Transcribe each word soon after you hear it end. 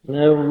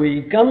Now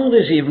we come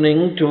this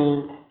evening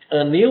to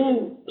a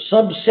new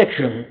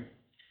subsection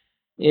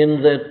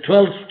in the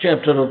 12th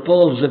chapter of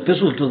Paul's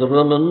epistle to the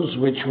Romans,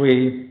 which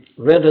we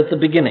read at the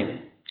beginning.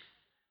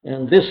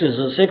 And this is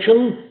a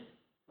section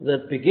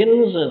that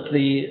begins at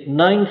the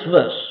 9th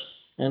verse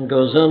and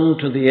goes on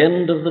to the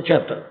end of the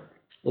chapter.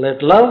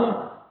 Let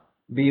love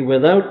be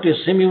without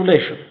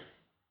dissimulation.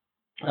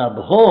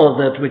 Abhor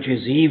that which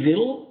is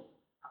evil,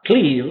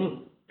 cleave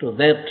to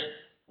that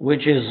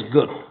which is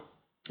good,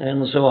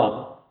 and so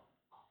on.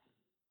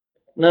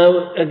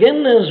 Now,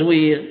 again, as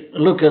we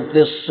look at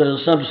this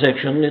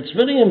subsection, it's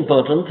very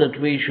important that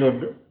we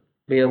should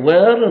be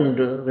aware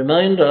and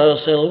remind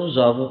ourselves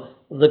of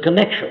the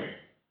connection.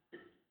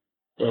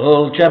 The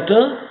whole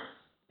chapter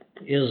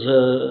is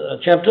a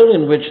chapter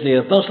in which the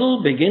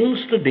apostle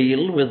begins to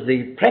deal with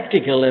the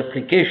practical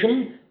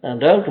application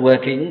and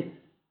outworking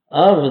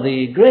of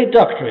the great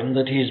doctrine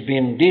that he's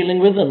been dealing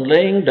with and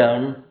laying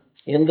down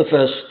in the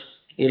first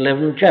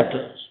 11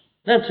 chapters.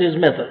 That's his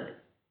method.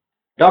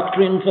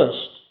 Doctrine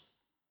first,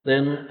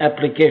 then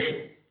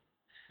application.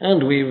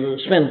 And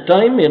we've spent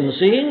time in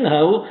seeing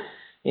how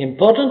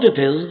important it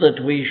is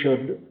that we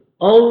should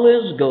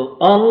always go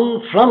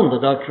on from the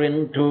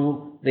doctrine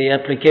to the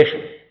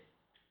application.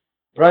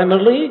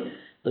 Primarily,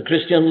 the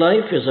Christian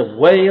life is a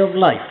way of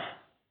life.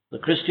 The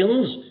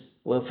Christians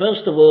were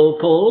first of all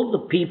called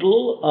the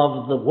people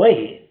of the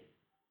way.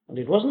 And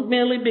it wasn't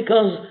merely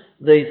because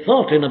they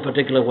thought in a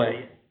particular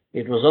way.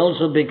 It was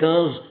also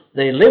because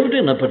they lived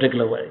in a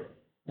particular way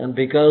and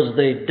because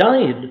they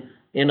died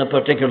in a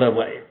particular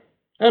way.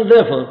 And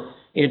therefore,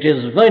 it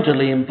is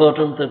vitally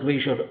important that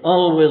we should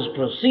always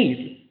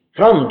proceed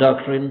from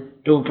doctrine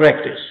to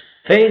practice.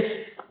 Faith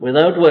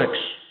without works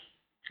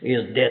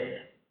is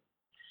dead.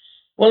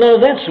 Well, now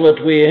that's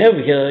what we have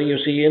here,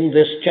 you see, in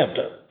this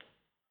chapter.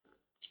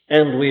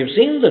 And we've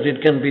seen that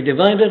it can be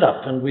divided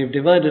up, and we've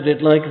divided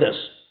it like this.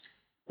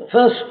 The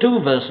first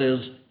two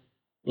verses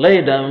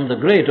lay down the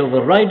great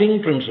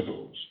overriding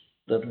principles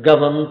that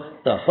govern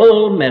the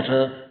whole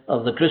matter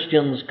of the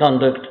Christian's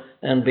conduct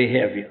and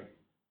behavior.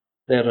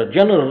 They're a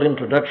general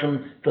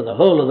introduction to the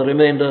whole of the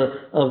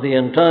remainder of the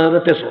entire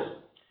epistle.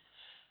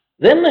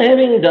 Then,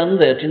 having done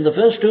that in the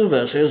first two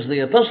verses, the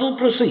apostle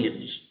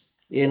proceeds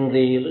in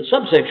the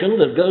subsection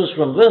that goes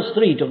from verse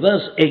 3 to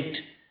verse 8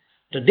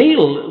 to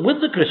deal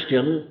with the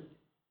Christian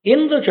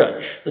in the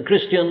church, the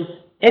Christian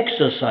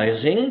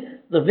exercising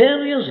the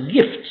various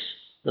gifts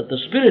that the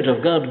Spirit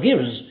of God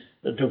gives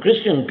to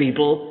Christian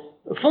people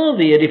for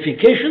the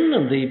edification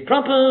and the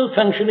proper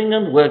functioning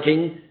and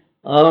working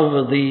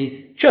of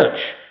the church,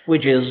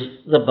 which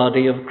is the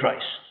body of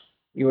Christ.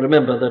 You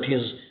remember that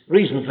his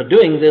reason for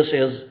doing this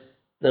is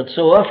that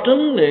so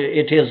often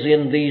it is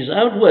in these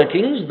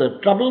outworkings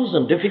that troubles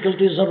and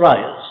difficulties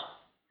arise.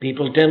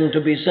 People tend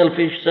to be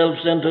selfish,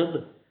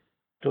 self-centered,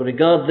 to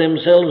regard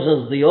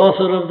themselves as the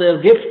author of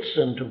their gifts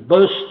and to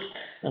boast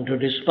and to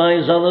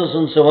despise others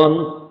and so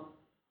on.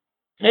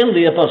 And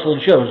the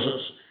apostle shows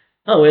us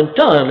how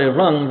entirely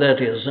wrong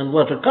that is and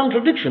what a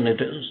contradiction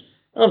it is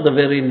of the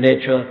very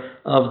nature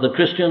of the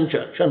Christian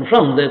church. And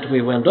from that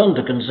we went on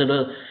to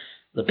consider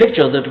the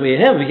picture that we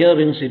have here,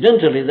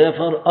 incidentally,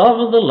 therefore,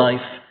 of the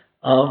life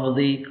of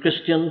the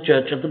Christian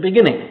church at the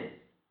beginning.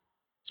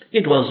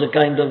 It was a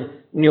kind of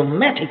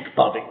pneumatic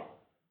body,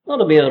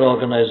 not a mere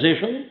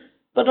organization,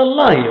 but a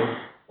live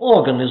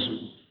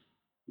organism,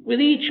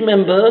 with each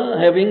member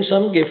having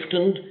some gift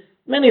and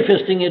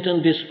manifesting it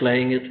and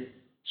displaying it,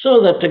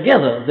 so that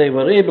together they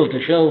were able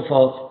to show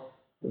forth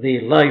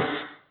the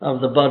life of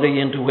the body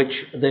into which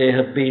they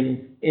had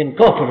been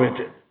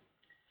incorporated.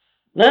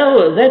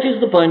 Now, that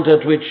is the point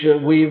at which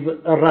we've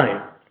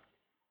arrived.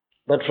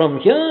 But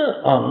from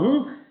here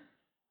on,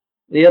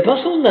 the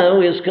apostle now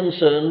is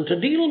concerned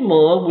to deal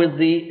more with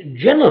the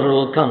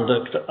general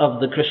conduct of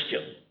the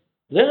Christian.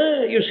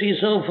 There, you see,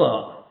 so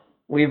far,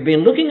 we've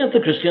been looking at the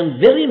Christian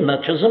very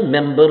much as a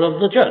member of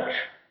the church,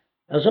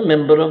 as a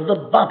member of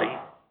the body.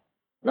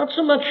 Not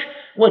so much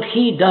what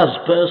he does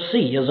per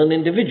se as an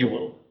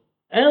individual,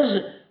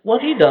 as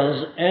what he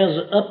does as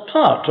a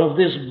part of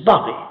this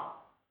body.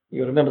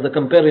 You remember the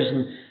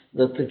comparison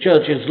that the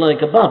church is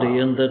like a body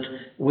and that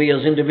we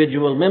as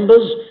individual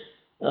members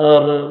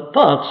are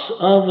parts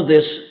of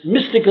this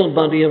mystical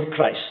body of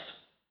Christ.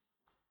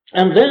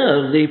 And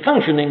there the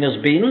functioning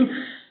has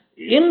been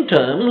in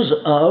terms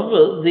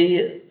of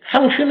the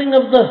functioning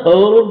of the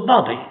whole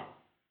body.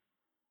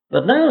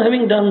 But now,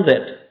 having done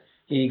that,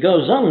 he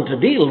goes on to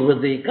deal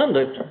with the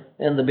conduct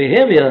and the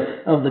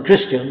behavior of the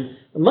Christian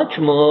much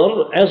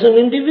more as an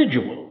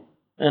individual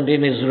and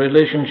in his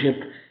relationship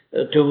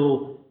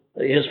to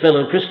his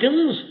fellow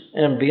Christians,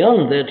 and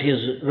beyond that,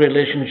 his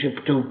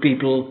relationship to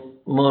people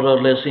more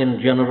or less in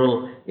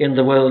general in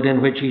the world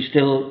in which he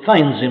still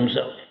finds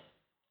himself.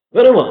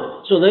 Very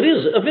well. So there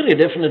is a very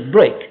definite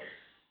break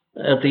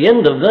at the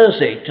end of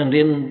verse 8, and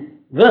in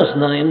verse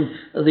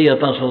 9, the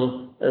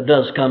apostle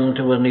does come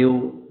to a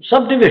new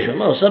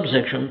subdivision or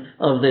subsection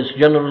of this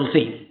general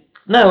theme.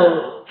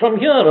 Now, from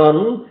here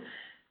on,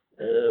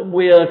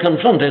 we are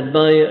confronted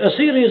by a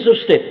series of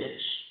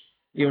statements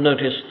You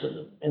noticed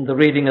in the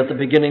reading at the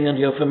beginning, and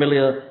you're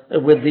familiar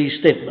with these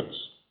statements.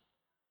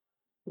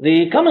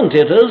 The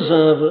commentators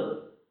are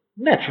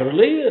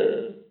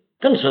naturally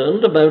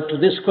concerned about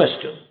this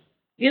question.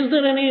 Is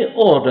there any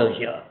order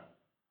here?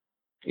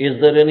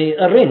 Is there any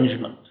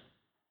arrangement?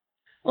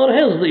 Or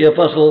has the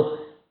apostle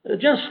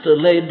just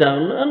laid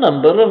down a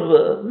number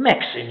of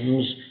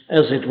maxims,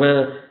 as it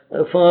were,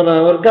 for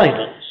our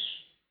guidance,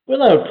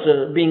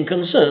 without being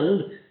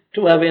concerned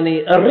to have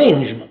any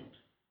arrangement?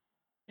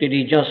 Did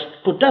he just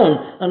put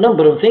down a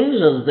number of things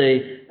as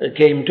they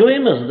came to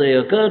him, as they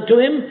occurred to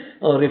him,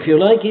 or if you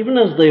like, even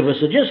as they were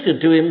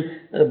suggested to him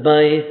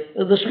by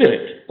the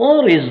Spirit?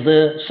 Or is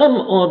there some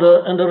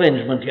order and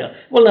arrangement here?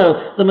 Well,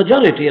 now, the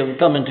majority of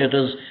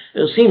commentators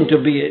seem to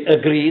be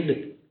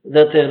agreed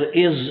that there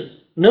is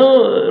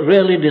no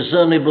really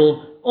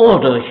discernible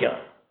order here,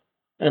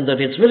 and that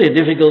it's very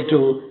difficult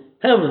to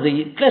have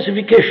the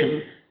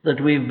classification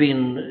that we've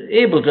been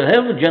able to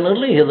have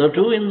generally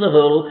hitherto in the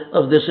whole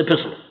of this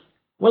epistle.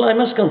 Well, I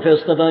must confess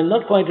that I'm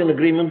not quite in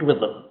agreement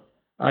with them.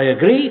 I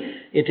agree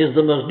it is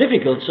the most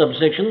difficult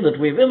subsection that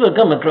we've ever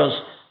come across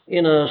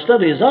in our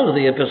studies of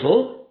the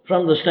epistle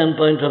from the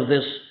standpoint of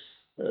this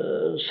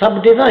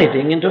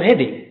subdividing into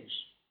headings.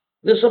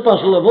 This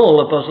apostle of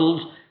all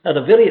apostles had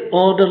a very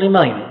orderly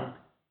mind.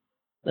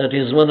 That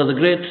is one of the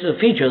great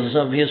features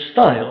of his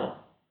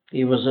style.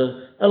 He was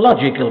a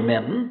logical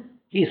man.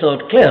 He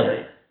thought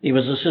clearly. He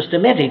was a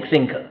systematic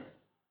thinker.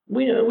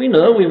 We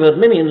know we've had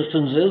many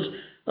instances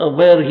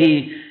where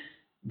he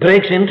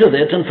breaks into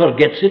that and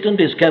forgets it and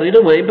is carried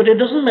away, but it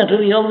doesn't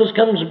matter, he always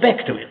comes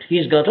back to it.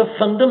 He's got a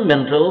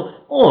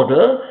fundamental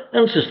order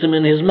and system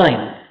in his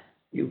mind.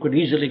 You could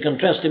easily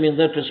contrast him in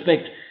that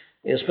respect,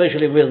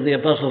 especially with the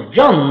Apostle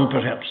John,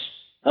 perhaps.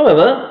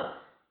 However,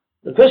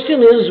 the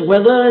question is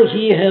whether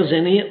he has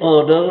any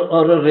order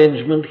or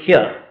arrangement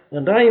here.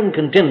 And I am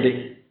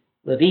contending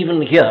that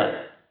even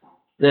here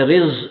there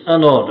is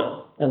an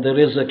order and there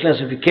is a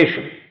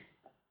classification.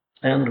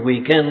 And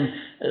we can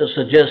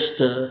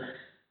suggest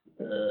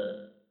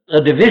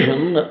a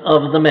division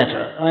of the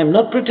matter. I'm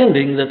not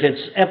pretending that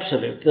it's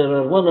absolute. There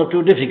are one or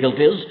two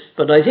difficulties,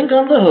 but I think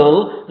on the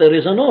whole there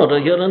is an order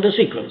here and a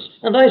sequence.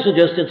 And I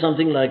suggested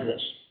something like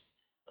this.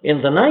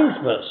 In the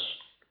 9th verse,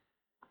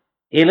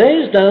 he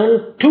lays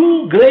down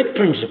two great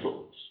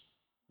principles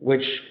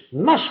which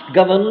must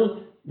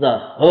govern the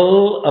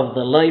whole of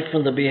the life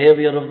and the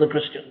behavior of the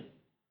Christian.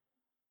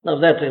 Now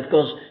that, of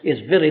course,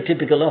 is very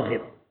typical of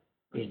him.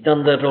 He's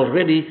done that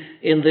already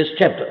in this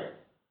chapter.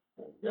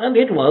 And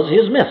it was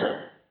his method.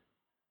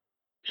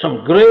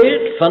 Some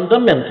great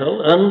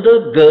fundamental,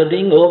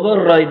 undergirding,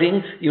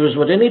 overriding, use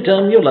what any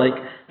term you like,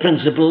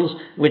 principles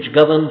which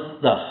govern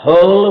the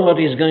whole of what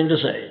he's going to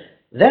say.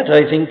 That,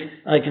 I think,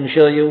 I can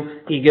show you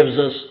he gives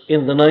us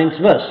in the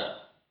 9th verse.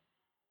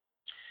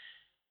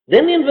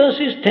 Then in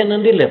verses 10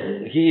 and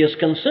 11, he is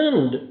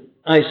concerned,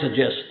 I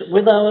suggest,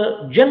 with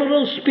our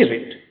general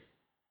spirit,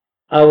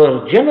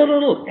 our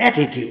general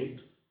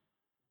attitude,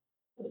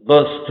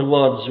 both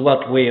towards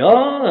what we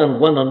are and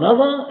one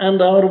another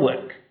and our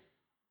work.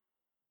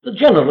 The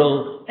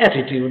general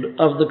attitude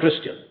of the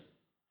Christian.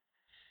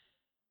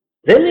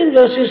 Then in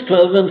verses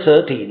 12 and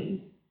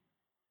 13,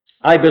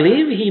 I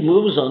believe he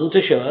moves on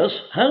to show us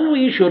how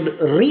we should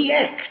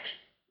react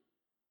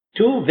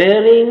to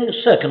varying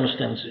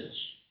circumstances,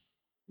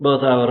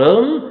 both our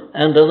own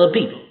and other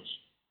people's.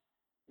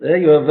 There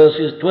you have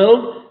verses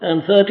 12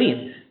 and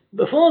 13.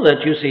 Before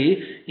that, you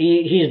see,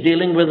 he's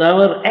dealing with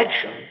our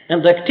action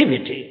and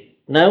activity.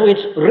 Now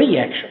it's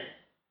reaction.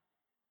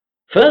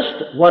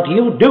 First, what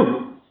you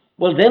do.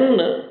 Well, then,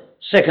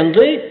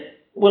 secondly,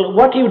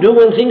 what you do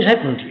when things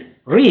happen to you.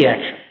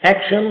 Reaction.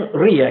 Action,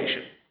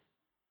 reaction.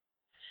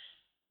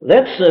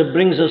 That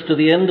brings us to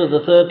the end of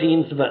the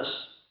 13th verse.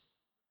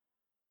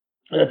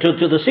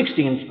 To the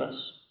 16th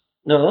verse.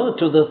 No,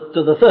 to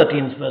the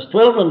 13th verse.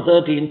 12 and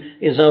 13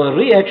 is our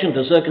reaction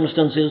to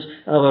circumstances,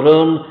 our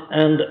own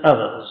and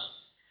others.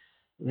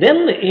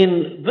 Then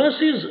in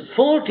verses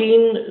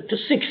 14 to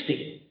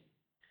 16,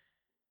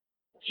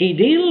 he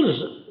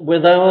deals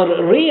with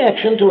our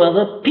reaction to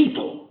other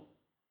people.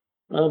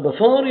 Now,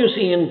 before, you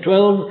see, in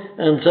 12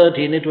 and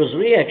 13, it was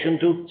reaction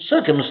to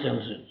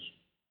circumstances.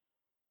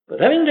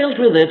 But having dealt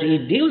with that, he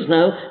deals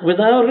now with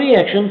our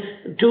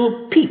reaction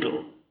to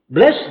people.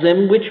 Bless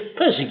them which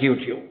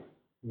persecute you.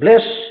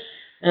 Bless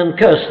and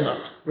curse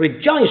not.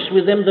 Rejoice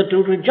with them that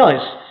do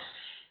rejoice,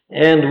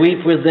 and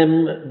weep with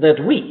them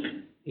that weep.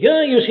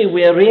 Here, you see,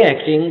 we are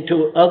reacting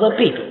to other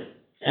people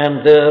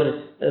and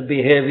their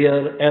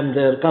behavior and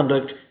their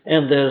conduct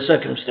and their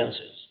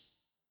circumstances.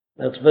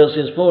 That's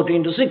verses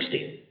 14 to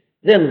 16.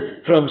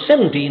 Then from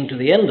 17 to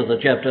the end of the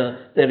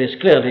chapter, there is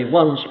clearly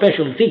one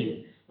special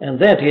theme, and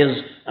that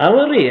is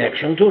our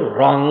reaction to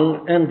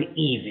wrong and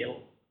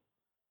evil.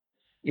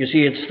 You see,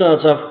 it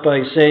starts off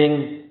by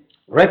saying,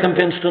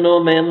 recompense to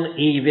no man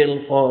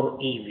evil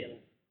for evil.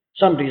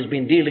 Somebody's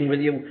been dealing with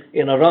you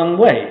in a wrong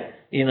way,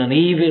 in an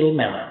evil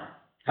manner.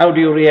 How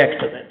do you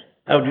react to that?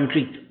 How do you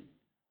treat them?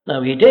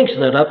 Now, he takes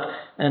that up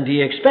and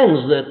he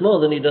expands that more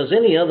than he does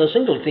any other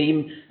single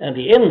theme, and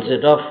he ends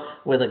it off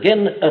with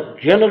again a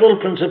general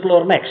principle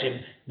or maxim.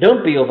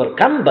 Don't be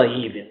overcome by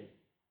evil,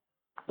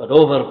 but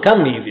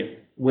overcome evil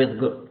with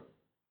good.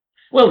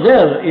 Well,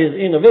 there is,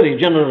 in a very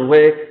general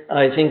way,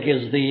 I think,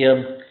 is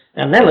the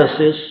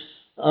analysis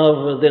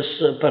of this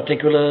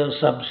particular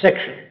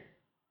subsection.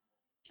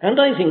 And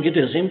I think it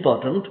is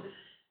important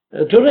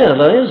to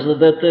realize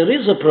that there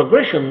is a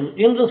progression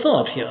in the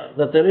thought here,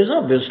 that there is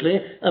obviously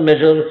a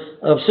measure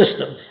of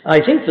system. I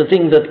think the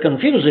thing that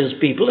confuses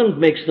people and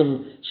makes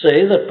them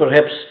say that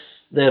perhaps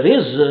there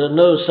is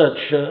no such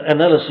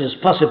analysis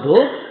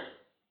possible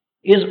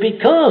is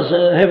because,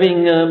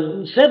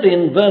 having said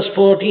in verse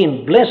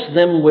 14, bless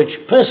them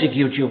which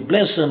persecute you,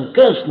 bless and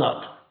curse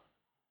not,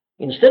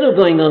 instead of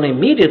going on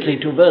immediately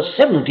to verse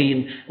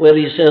 17, where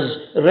he says,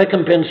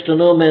 recompense to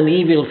no man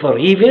evil for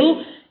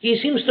evil, he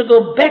seems to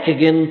go back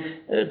again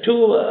to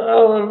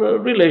our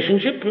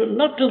relationship,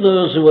 not to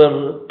those who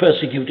are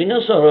persecuting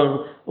us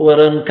or who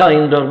are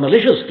unkind or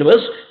malicious to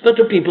us, but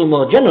to people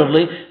more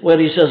generally, where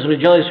he says,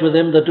 rejoice with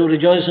them that do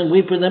rejoice and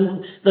weep with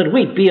them that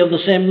weep. Be of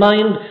the same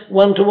mind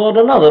one toward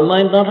another,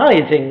 mind not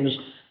high things.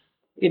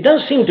 It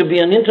does seem to be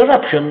an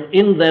interruption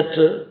in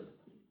that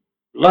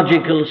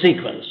logical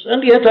sequence.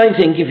 And yet I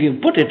think if you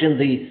put it in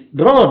the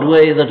broad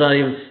way that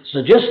I've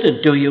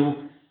suggested to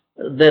you,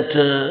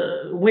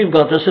 that we've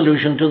got a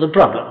solution to the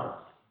problem.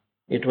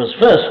 It was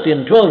first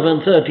in 12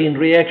 and 13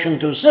 reaction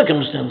to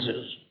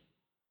circumstances,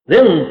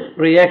 then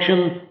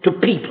reaction to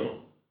people,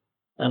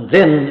 and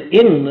then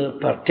in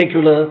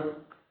particular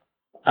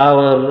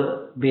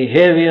our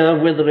behavior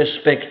with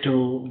respect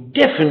to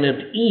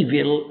definite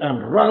evil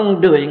and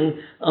wrongdoing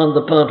on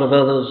the part of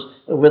others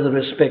with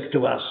respect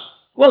to us.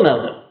 Well,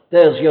 now then,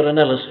 there's your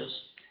analysis.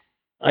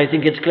 I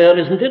think it's clear,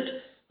 isn't it,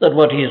 that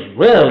what he's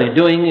really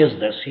doing is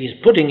this. He's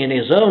putting in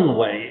his own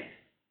way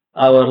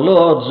our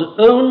Lord's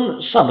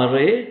own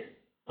summary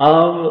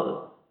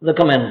of the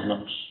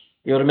commandments.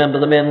 You remember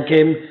the men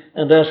came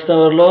and asked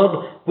our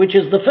Lord, which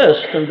is the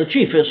first and the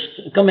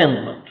chiefest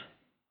commandment?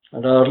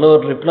 And our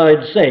Lord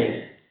replied,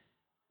 saying,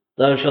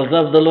 thou shalt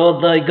love the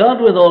Lord thy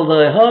God with all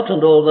thy heart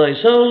and all thy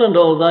soul and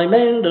all thy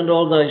mind and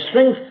all thy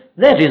strength.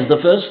 That is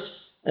the first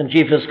and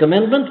chiefest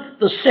commandment.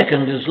 The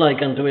second is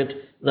like unto it,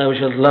 thou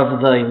shalt love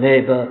thy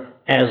neighbor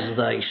as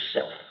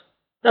thyself.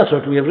 That's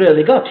what we have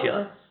really got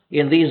here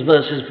in these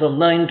verses from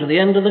 9 to the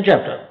end of the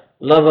chapter.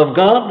 Love of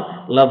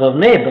God, love of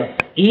neighbor,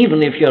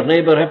 even if your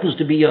neighbor happens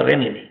to be your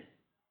enemy.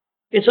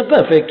 It's a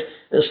perfect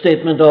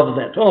statement of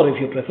that. Or if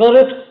you prefer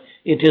it,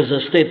 it is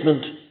a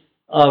statement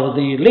of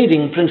the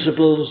leading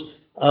principles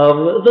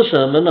of the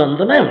Sermon on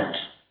the Mount.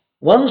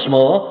 Once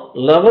more,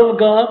 love of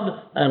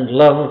God and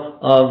love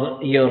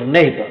of your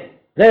neighbor.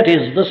 That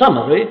is the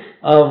summary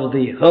of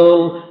the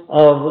whole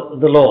of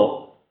the law.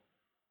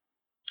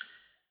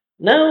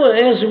 Now,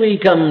 as we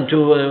come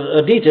to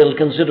a detailed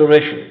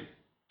consideration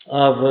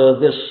of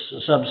this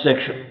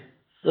subsection,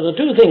 there are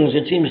two things,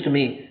 it seems to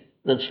me,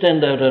 that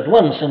stand out at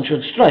once and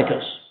should strike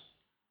us.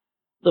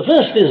 The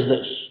first is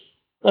this,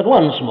 that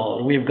once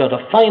more we've got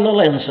a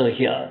final answer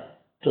here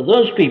to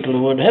those people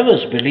who would have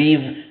us believe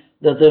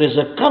that there is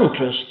a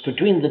contrast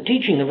between the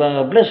teaching of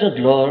our blessed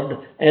Lord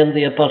and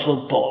the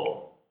Apostle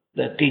Paul.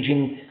 That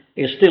teaching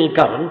is still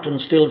current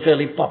and still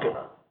fairly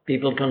popular.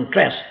 People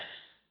contrast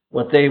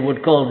what they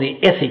would call the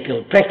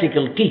ethical,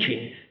 practical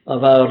teaching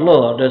of our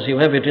Lord, as you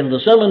have it in the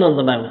Sermon on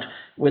the Mount,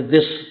 with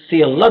this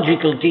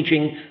theological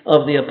teaching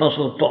of the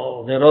Apostle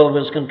Paul. They're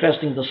always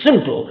contrasting the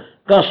simple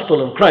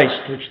gospel of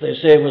Christ, which they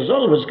say was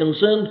always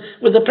concerned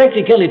with the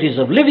practicalities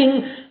of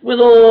living, with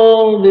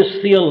all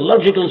this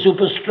theological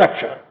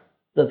superstructure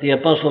that the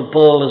Apostle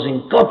Paul has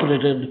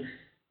incorporated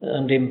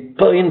and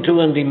into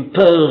and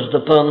imposed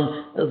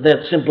upon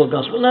that simple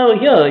gospel. Now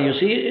here, you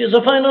see, is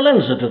a final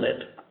answer to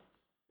that.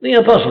 The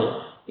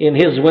Apostle, in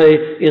his way,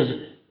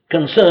 is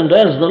concerned,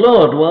 as the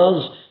Lord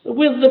was,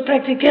 with the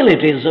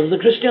practicalities of the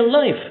Christian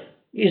life.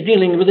 He's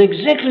dealing with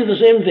exactly the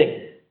same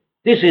thing.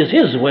 This is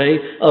his way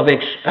of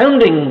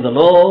expounding the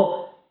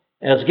law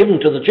as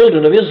given to the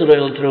children of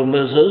Israel through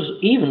Moses,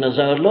 even as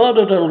our Lord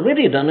had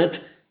already done it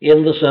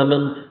in the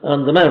Sermon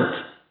on the Mount.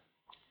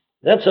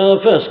 That's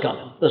our first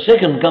comment. The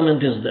second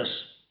comment is this.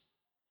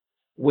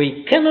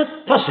 We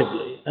cannot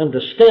possibly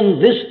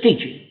understand this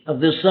teaching of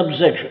this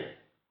subsection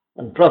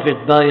and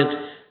profit by it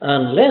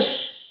unless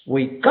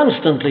we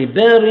constantly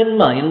bear in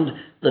mind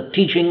the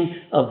teaching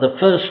of the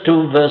first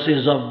two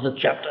verses of the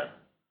chapter.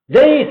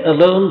 They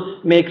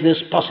alone make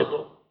this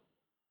possible.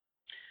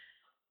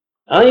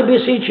 I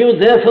beseech you,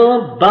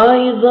 therefore, by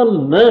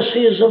the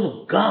mercies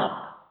of God.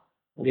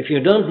 And if you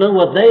don't know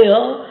what they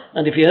are,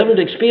 and if you haven't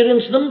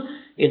experienced them,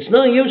 it's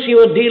no use you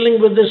are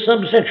dealing with this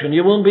subsection.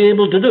 You won't be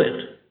able to do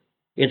it.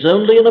 It's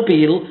only an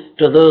appeal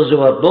to those who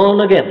are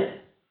born again.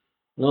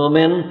 No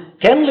man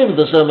can live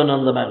the Sermon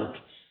on the Mount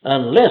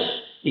unless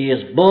he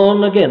is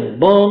born again,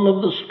 born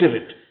of the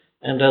Spirit,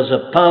 and has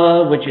a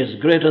power which is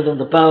greater than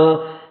the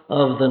power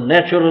of the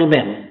natural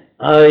men.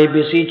 I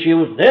beseech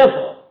you,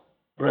 therefore,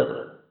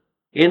 brethren,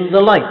 in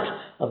the light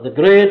of the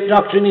great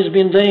doctrine he's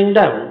been laying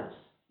down,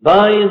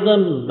 by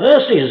the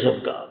mercies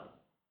of God.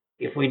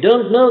 If we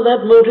don't know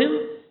that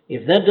motive,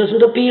 if that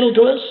doesn't appeal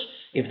to us,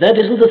 if that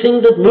isn't the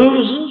thing that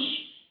moves us,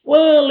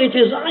 well, it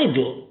is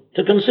idle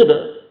to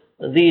consider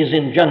these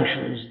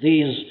injunctions,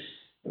 these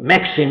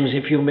maxims,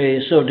 if you may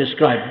so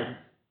describe them.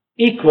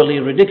 Equally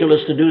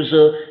ridiculous to do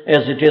so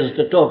as it is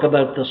to talk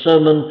about the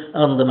Sermon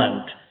on the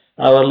Mount.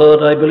 Our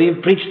Lord, I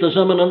believe, preached the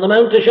Sermon on the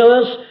Mount to show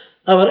us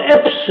our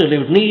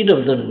absolute need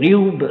of the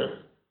new birth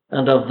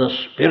and of the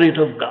Spirit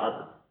of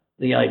God.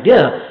 The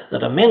idea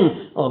that a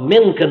man or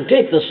men can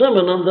take the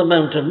Sermon on the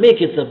Mount and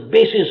make it the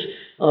basis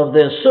of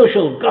their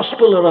social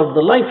gospel or of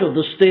the life of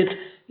the state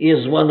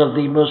is one of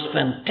the most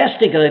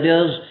fantastic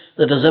ideas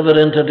that has ever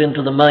entered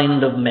into the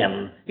mind of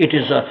men. It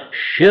is a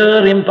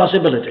sheer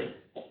impossibility.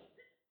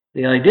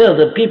 The idea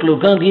that people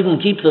who can't even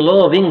keep the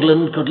law of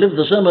England could live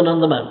the Sermon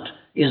on the Mount.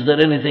 Is there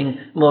anything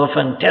more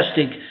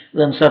fantastic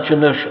than such a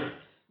notion?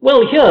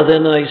 Well, here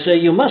then I say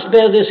you must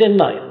bear this in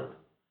mind.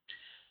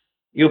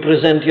 You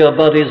present your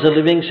body as a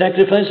living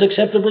sacrifice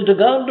acceptable to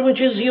God, which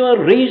is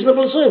your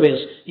reasonable service,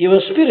 your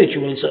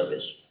spiritual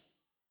service.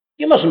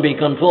 You mustn't be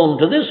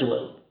conformed to this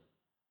world,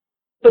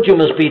 but you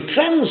must be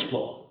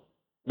transformed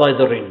by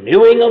the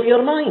renewing of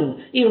your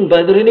mind, even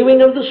by the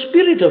renewing of the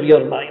spirit of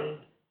your mind,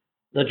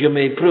 that you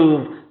may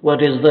prove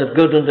what is that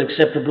good and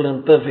acceptable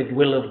and perfect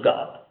will of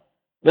God.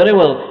 Very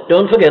well,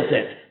 don't forget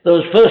that.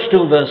 Those first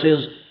two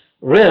verses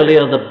really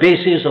are the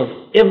basis of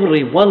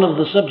every one of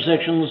the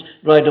subsections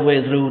right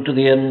away through to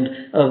the end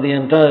of the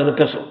entire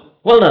epistle.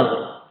 Well,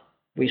 now,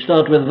 we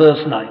start with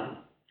verse 9.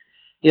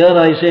 Here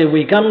I say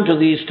we come to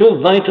these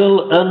two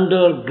vital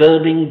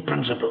undergirding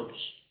principles.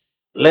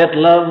 Let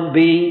love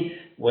be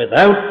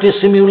without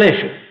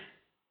dissimulation.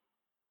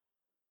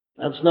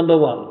 That's number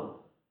one.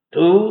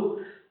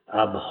 2,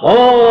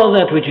 abhor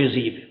that which is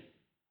evil.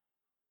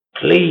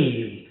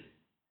 Cleave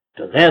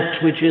to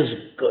that which is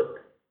good.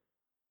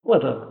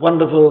 What a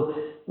wonderful,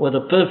 what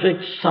a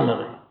perfect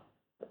summary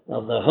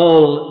of the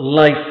whole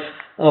life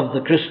of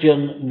the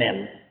Christian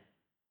men.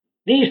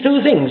 These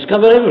two things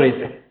cover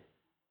everything.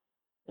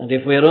 And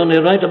if we're only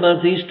right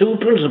about these two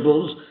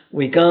principles,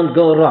 we can't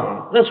go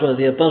wrong. That's why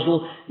the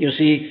apostle, you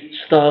see,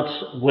 starts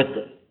with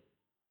them.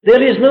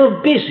 There is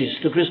no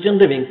basis to Christian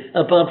living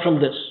apart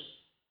from this.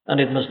 And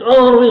it must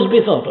always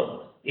be thought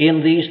of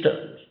in these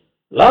terms.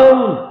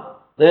 Love,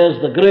 there's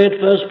the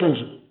great first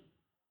principle.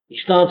 He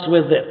starts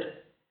with that.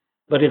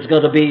 But it's got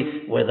to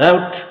be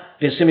without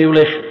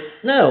dissimulation.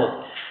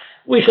 Now,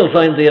 we shall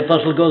find the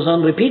apostle goes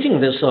on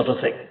repeating this sort of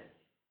thing.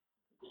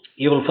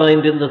 You will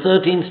find in the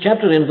 13th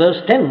chapter in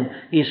verse 10,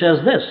 he says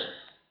this,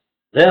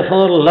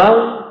 therefore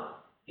love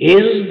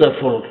is the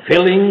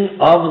fulfilling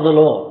of the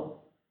law.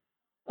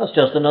 That's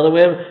just another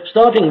way of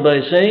starting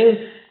by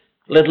saying,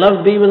 let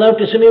love be without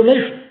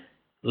dissimulation.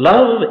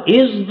 Love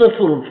is the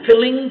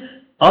fulfilling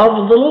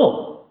of the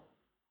law.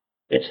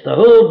 It's the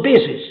whole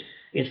basis.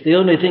 It's the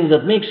only thing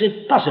that makes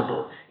it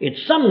possible. It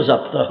sums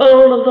up the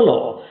whole of the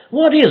law.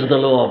 What is the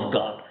law of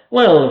God?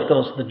 Well, of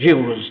course, the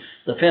Jews,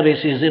 the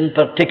Pharisees in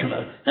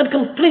particular, had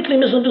completely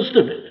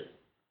misunderstood it.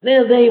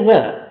 There they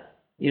were,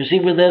 you see,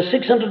 with their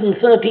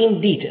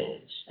 613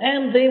 details.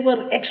 And they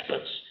were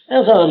experts,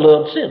 as our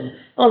Lord said,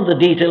 on the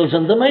details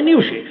and the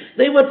minutiae.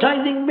 They were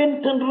tithing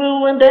mint and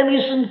rue and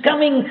anise and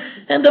cumming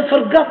and have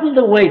forgotten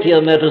the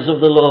weightier matters of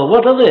the law.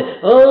 What are they?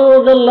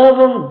 Oh, the love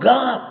of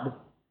God.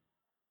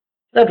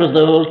 That was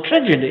the whole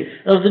tragedy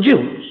of the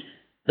Jews,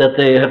 that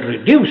they had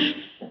reduced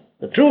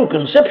the true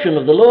conception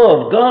of the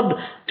law of God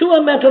to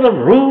a matter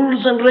of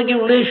rules and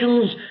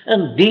regulations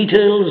and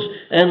details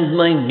and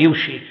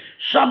minutiae,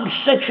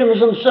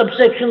 subsections and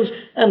subsections,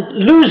 and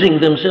losing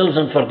themselves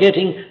and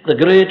forgetting the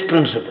great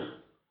principle.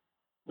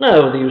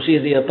 Now, you see,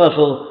 the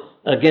apostle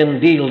again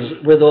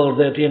deals with all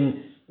that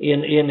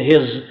in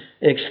his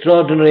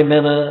extraordinary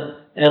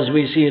manner as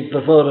we see it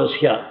before us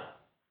here.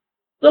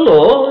 The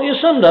law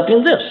is summed up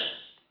in this.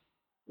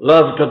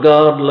 Love to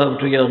God, love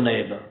to your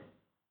neighbor.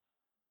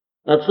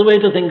 That's the way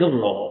to think of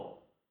law.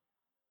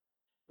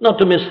 Not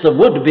to miss the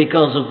wood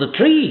because of the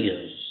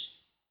trees.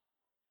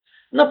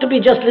 Not to be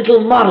just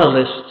little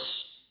moralists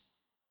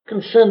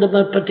concerned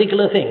about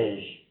particular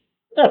things.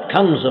 That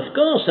comes, of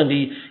course, and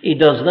he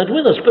does that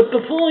with us. But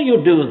before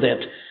you do that,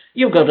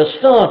 you've got to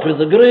start with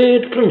the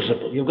great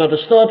principle. You've got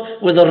to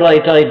start with the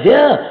right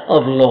idea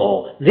of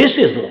law. This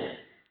is law.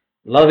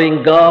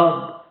 Loving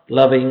God,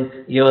 loving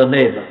your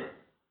neighbor.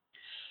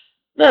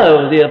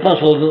 Now, the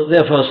apostle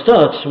therefore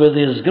starts with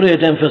his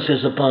great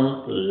emphasis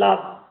upon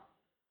love.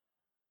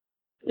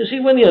 You see,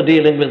 when you're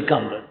dealing with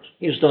conduct,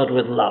 you start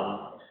with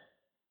love.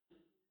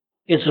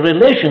 It's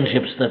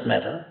relationships that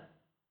matter.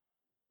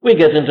 We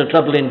get into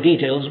trouble in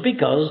details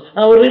because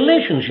our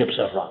relationships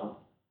are wrong.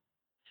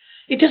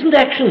 It isn't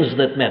actions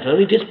that matter,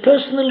 it is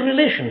personal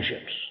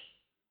relationships.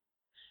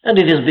 And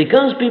it is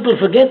because people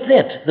forget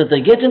that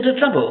they get into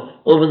trouble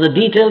over the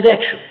detailed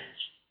actions.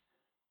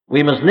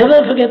 We must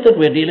never forget that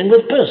we're dealing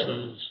with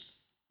persons,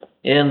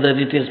 and that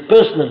it is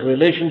personal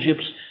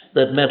relationships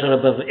that matter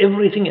above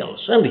everything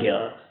else. And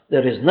here,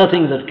 there is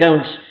nothing that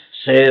counts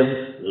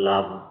save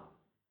love.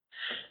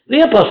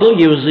 The apostle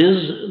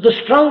uses the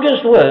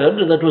strongest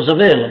word that was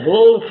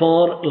available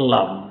for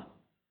love.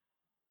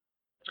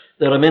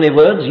 There are many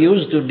words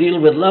used to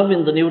deal with love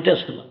in the New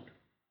Testament.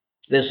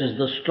 This is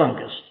the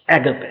strongest,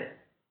 agape.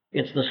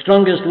 It's the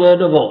strongest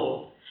word of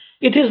all.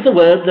 It is the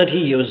word that he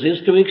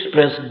uses to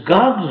express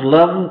God's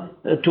love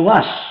to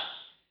us.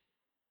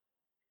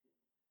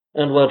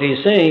 And what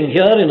he's saying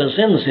here, in a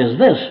sense, is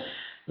this,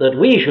 that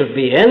we should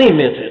be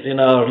animated in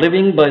our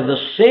living by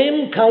the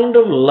same kind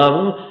of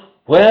love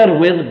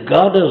wherewith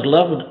God has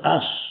loved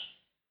us.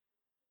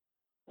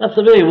 That's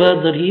the very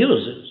word that he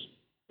uses,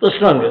 the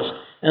strongest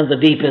and the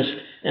deepest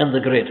and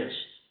the greatest.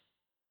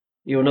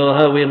 You know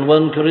how in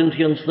 1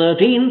 Corinthians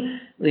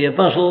 13, the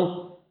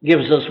apostle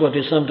gives us what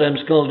is sometimes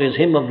called his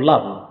hymn of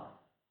love.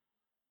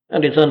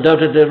 And it's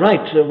undoubtedly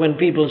right when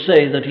people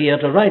say that he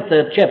had to write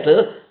that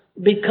chapter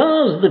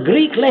because the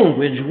Greek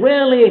language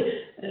really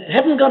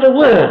hadn't got a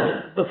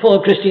word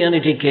before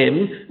Christianity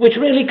came which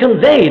really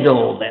conveyed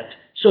all that.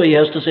 So he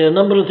has to say a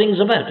number of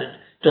things about it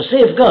to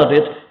safeguard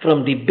it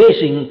from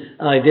debasing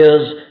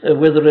ideas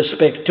with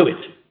respect to it.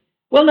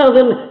 Well, now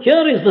then,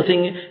 here is the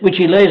thing which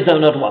he lays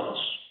down at once.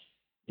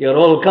 Your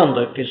whole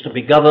conduct is to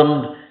be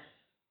governed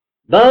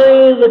by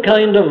the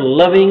kind of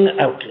loving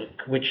outlook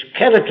which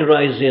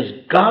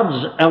characterizes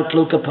God's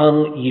outlook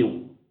upon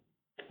you.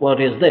 What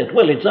is that?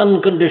 Well, it's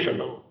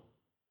unconditional,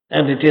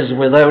 and it is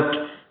without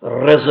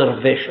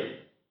reservation.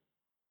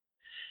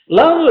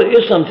 Love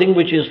is something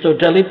which is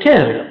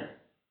totalitarian.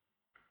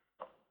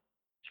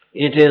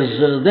 It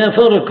is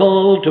therefore a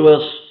call to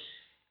us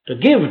to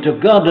give to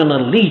God an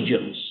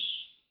allegiance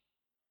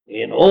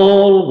in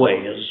all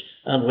ways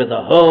and with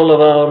the whole of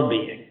our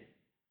being.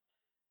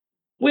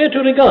 We are to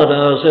regard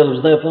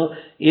ourselves, therefore,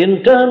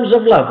 in terms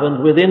of love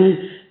and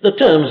within the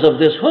terms of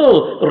this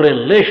whole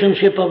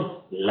relationship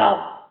of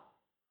love.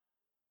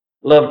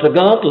 Love to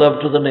God,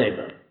 love to the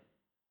neighbor.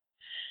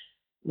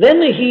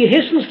 Then he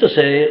hastens to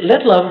say,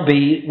 let love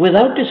be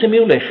without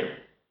dissimulation.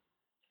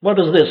 What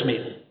does this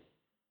mean?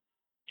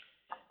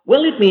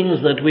 Well, it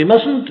means that we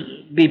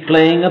mustn't be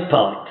playing a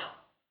part.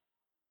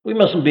 We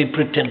mustn't be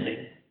pretending.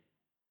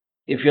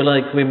 If you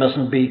like, we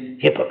mustn't be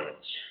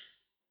hypocrites.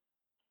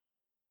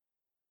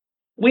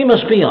 We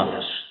must be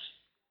honest.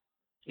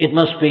 It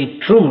must be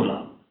true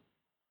love,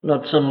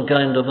 not some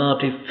kind of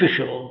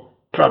artificial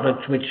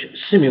product which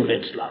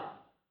simulates love.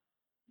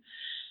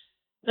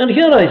 And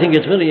here I think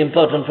it's very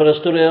important for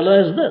us to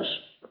realize this,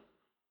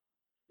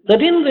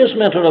 that in this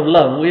matter of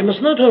love, we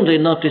must not only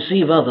not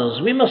deceive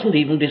others, we mustn't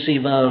even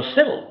deceive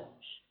ourselves.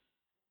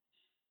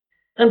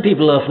 And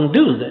people often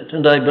do that,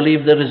 and I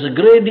believe there is a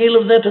great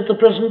deal of that at the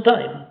present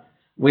time.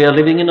 We are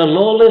living in a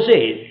lawless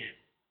age.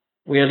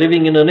 We are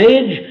living in an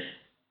age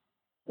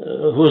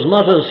whose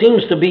motto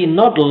seems to be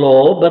not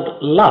law,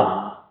 but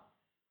love.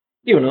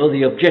 You know,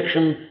 the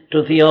objection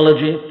to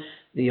theology,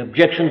 the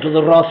objection to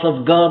the wrath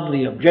of God,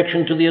 the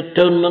objection to the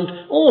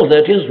atonement, all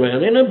that is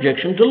really an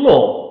objection to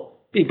law.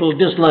 People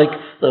dislike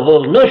the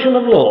whole notion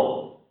of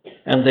law,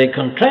 and they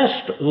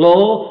contrast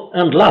law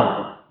and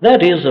love.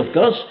 That is, of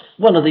course,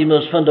 one of the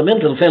most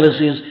fundamental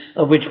fallacies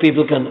of which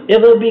people can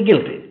ever be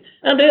guilty.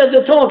 And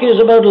the talk is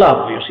about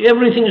love, you see.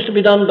 Everything is to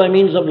be done by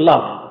means of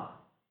love.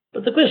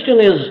 But the question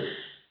is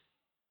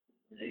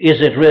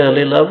it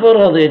really love, or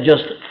are they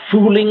just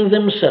fooling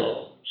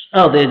themselves?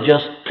 Are they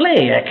just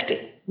play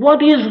acting?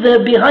 What is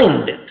there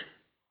behind it?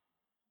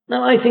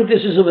 Now, I think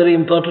this is a very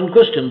important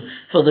question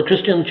for the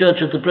Christian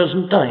church at the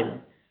present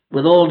time,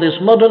 with all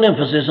this modern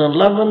emphasis on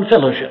love and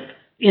fellowship.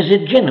 Is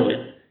it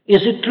genuine?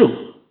 Is it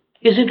true?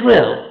 Is it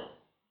real?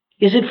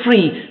 Is it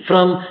free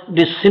from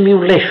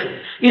dissimulation?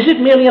 Is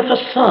it merely a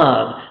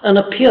facade, an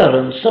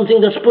appearance,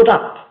 something that's put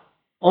up?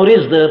 Or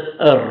is there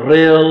a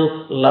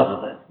real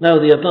love there? Now,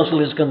 the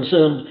apostle is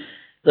concerned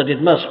that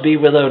it must be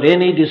without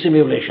any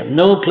dissimulation,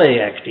 no play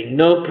acting,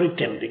 no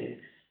pretending,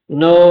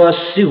 no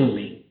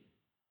assuming,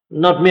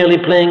 not merely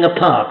playing a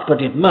part,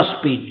 but it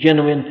must be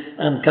genuine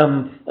and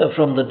come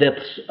from the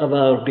depths of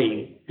our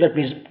being. Let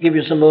me give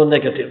you some more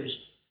negatives.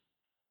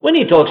 When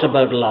he talks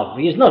about love,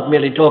 he's not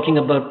merely talking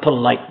about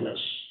politeness.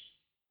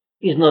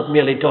 He's not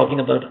merely talking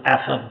about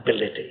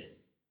affability.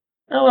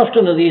 How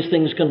often are these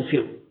things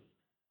confused?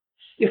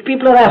 If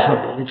people are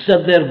affable, it's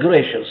said they're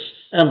gracious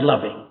and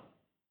loving.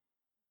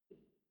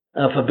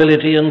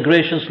 Affability and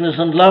graciousness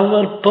and love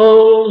are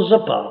poles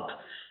apart.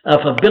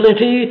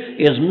 Affability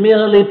is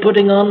merely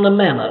putting on the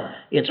manner.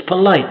 It's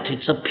polite,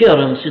 it's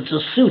appearance, it's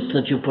a suit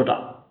that you put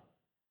on.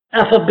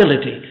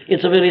 Affability,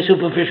 it's a very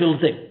superficial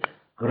thing.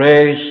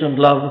 Grace and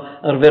love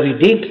are very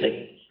deep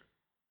things.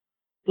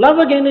 Love,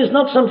 again, is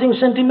not something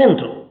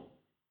sentimental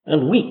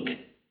and weak.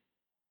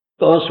 Of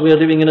course, we are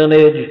living in an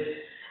age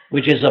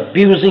which is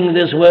abusing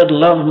this word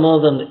love more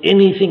than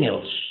anything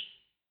else.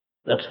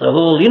 That's the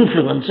whole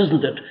influence,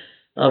 isn't it,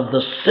 of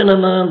the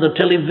cinema and the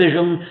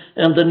television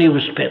and the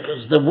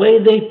newspapers. The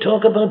way they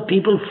talk about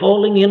people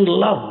falling in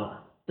love.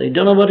 They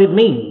don't know what it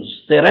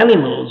means. They're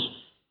animals.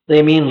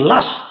 They mean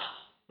lust,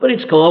 but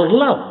it's called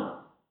love.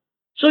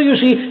 So you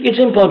see, it's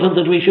important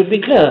that we should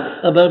be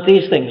clear about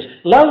these things.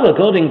 Love,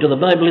 according to the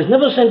Bible, is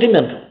never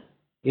sentimental.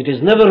 It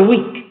is never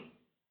weak.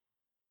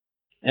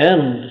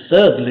 And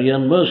thirdly,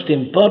 and most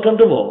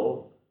important of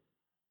all,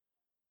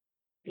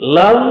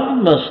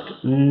 Love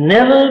must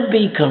never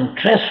be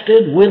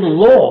contrasted with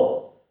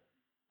law.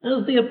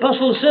 As the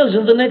apostle says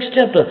in the next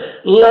chapter,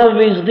 love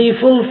is the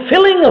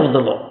fulfilling of the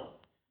law.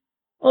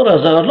 Or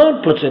as our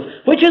Lord puts it,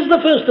 which is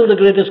the first and the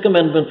greatest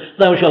commandment?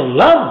 Thou shalt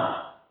love.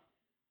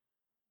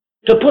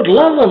 To put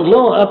love and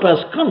law up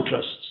as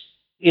contrasts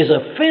is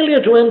a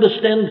failure to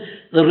understand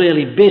the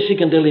really basic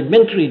and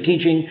elementary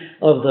teaching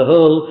of the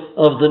whole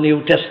of the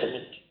New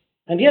Testament.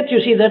 And yet,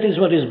 you see, that is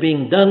what is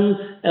being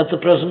done at the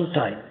present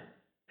time.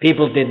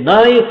 People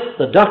deny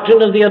the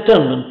doctrine of the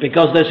atonement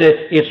because they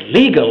say it's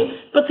legal,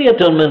 but the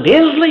atonement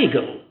is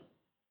legal.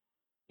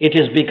 It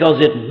is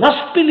because it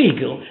must be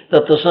legal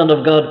that the Son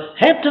of God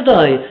had to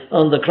die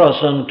on the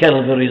cross on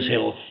Calvary's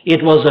Hill.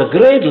 It was a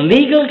great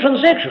legal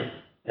transaction,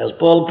 as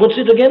Paul puts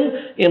it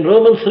again in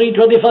Romans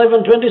 3:25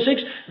 and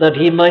 26, that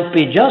he might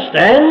be just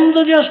and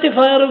the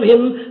justifier of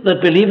him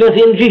that believeth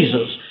in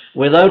Jesus.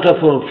 Without a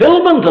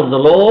fulfillment of the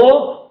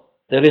law,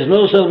 there is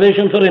no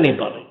salvation for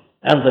anybody.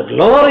 And the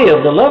glory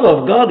of the love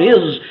of God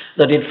is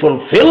that it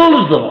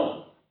fulfills the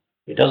law.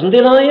 It doesn't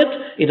deny it.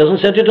 It doesn't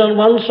set it on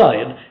one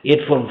side.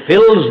 It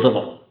fulfills the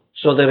law.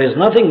 So there is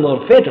nothing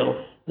more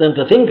fatal than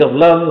to think of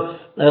love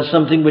as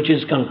something which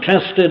is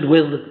contrasted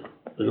with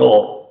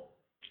law.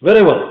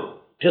 Very well.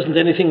 It isn't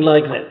anything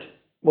like that.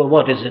 Well,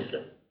 what is it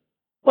then?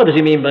 What does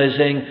he mean by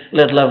saying,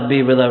 let love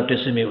be without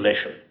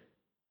dissimulation?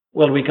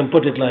 Well, we can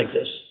put it like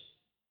this.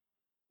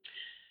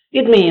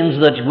 It means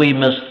that we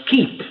must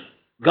keep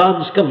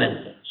God's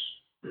commandments.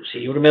 You see,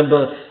 you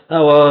remember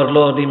how our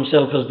Lord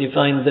himself has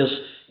defined this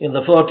in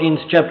the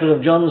 14th chapter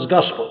of John's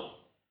Gospel.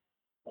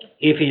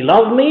 If ye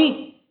love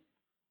me,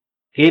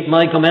 keep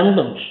my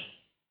commandments.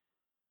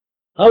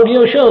 How do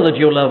you show that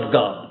you love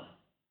God?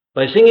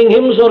 By singing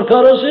hymns or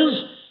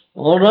choruses?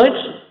 All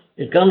right,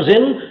 it comes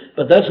in,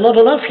 but that's not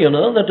enough, you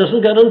know. That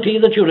doesn't guarantee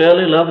that you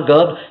really love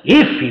God.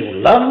 If you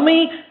love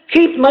me,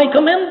 keep my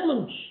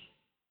commandments.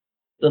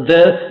 And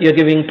there you're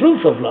giving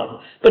proof of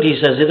love. But he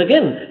says it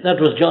again. That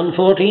was John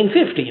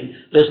 14:15.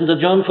 Listen to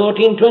John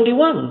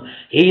 14:21.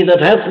 He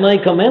that hath my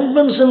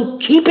commandments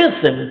and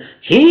keepeth them,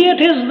 he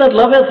it is that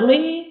loveth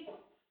me.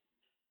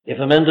 If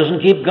a man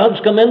doesn't keep God's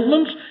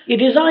commandments,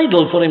 it is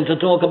idle for him to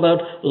talk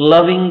about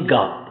loving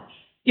God.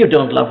 You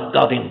don't love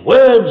God in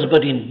words,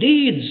 but in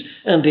deeds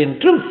and in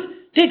truth.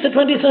 Take the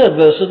 23rd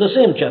verse of the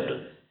same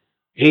chapter.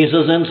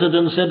 Jesus answered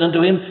and said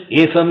unto him,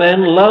 if a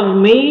man love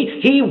me,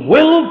 he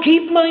will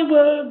keep my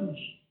words.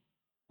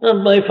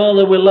 And my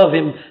Father will love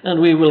him,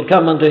 and we will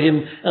come unto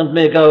him and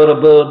make our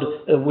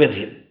abode with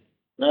him.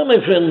 Now,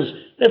 my friends,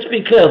 let's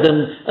be clear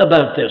then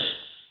about this.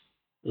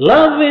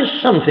 Love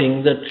is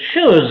something that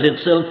shows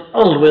itself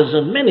always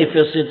and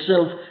manifests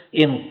itself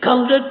in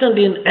conduct and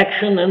in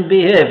action and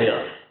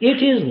behavior.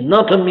 It is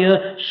not a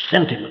mere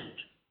sentiment.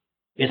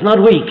 It's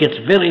not weak,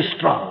 it's very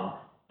strong.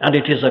 And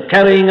it is a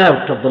carrying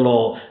out of the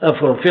law, a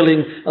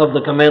fulfilling of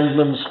the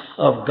commandments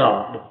of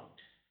God.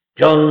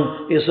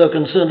 John is so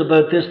concerned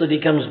about this that he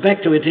comes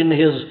back to it in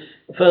his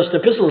first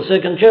epistle,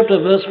 2nd chapter,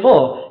 verse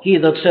 4. He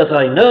that saith,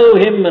 I know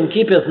him, and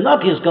keepeth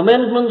not his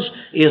commandments,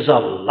 is a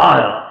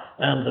liar,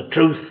 and the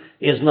truth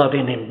is not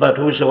in him. But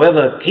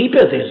whosoever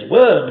keepeth his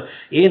word,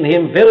 in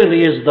him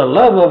verily is the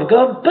love of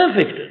God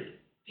perfected.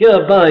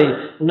 Hereby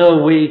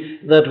know we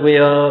that we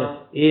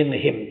are in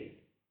him.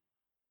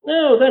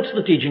 Now, that's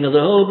the teaching of the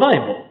whole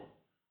Bible.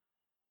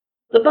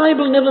 The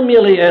Bible never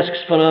merely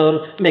asks for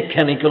our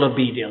mechanical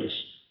obedience.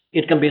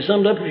 It can be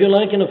summed up, if you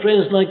like, in a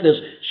phrase like this: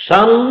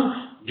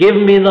 Son, give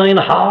me thine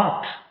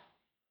heart.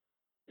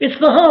 It's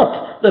the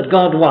heart that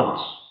God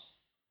wants.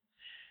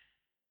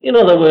 In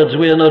other words,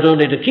 we are not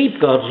only to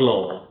keep God's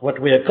law.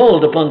 What we are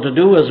called upon to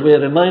do, as we are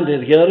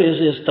reminded here,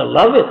 is to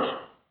love it.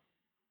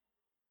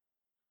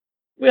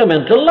 We are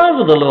meant to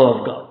love the law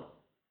of God.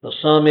 The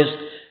psalmist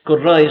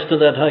could rise to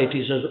that height.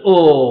 He says,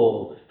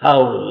 oh,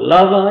 how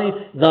love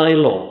I thy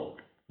law.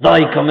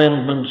 Thy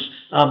commandments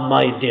are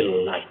my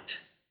delight.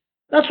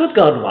 That's what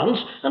God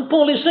wants, and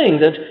Paul is saying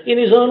that in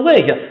his own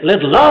way here.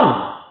 Let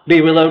love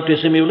be without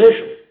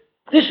dissimulation.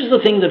 This is the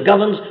thing that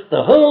governs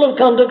the whole of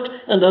conduct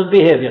and of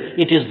behavior.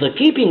 It is the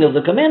keeping of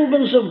the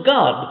commandments of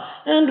God,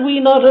 and we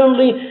not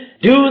only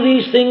do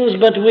these things,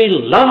 but we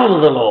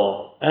love the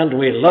law, and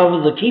we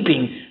love the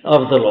keeping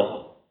of the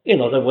law. In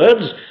other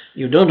words,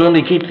 you don't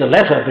only keep the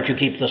letter, but you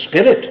keep the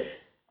spirit.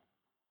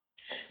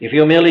 If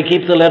you merely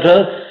keep the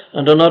letter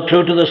and are not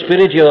true to the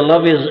spirit, your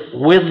love is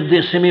with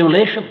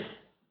dissimulation.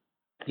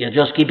 You're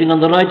just keeping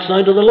on the right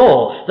side of the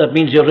law. That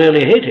means you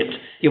really hate it.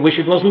 You wish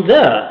it wasn't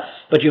there,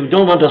 but you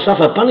don't want to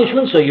suffer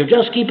punishment, so you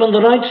just keep on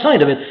the right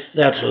side of it.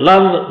 That's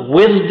love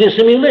with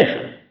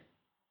dissimulation.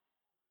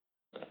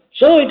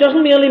 So it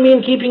doesn't merely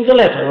mean keeping the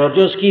letter or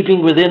just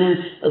keeping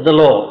within the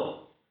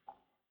law.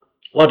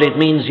 What it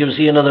means, you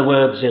see, in other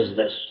words, is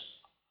this.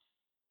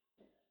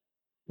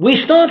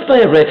 We start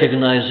by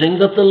recognizing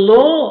that the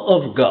law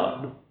of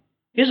God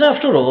is,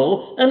 after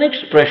all, an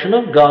expression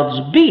of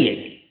God's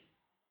being.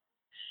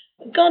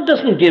 God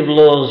doesn't give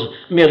laws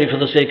merely for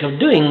the sake of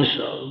doing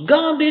so.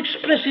 God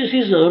expresses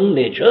his own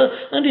nature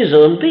and his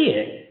own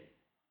being.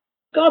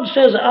 God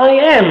says, I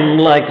am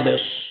like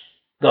this.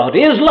 God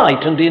is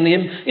light, and in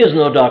him is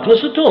no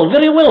darkness at all.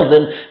 Very well,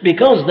 then,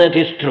 because that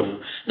is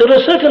true, there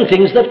are certain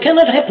things that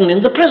cannot happen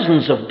in the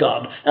presence of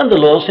God, and the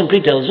law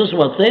simply tells us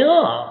what they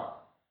are.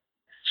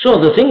 So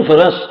the thing for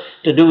us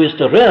to do is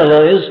to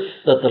realize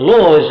that the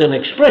law is an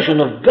expression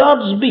of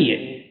God's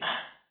being,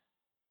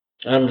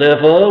 and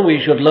therefore we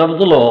should love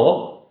the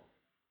law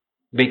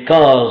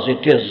because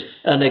it is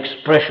an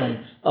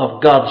expression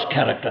of God's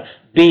character.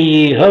 Be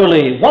ye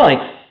holy.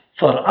 Why?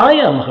 For I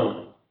am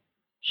holy,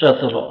 saith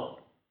the Lord.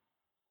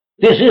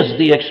 This is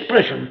the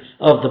expression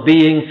of the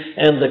being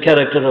and the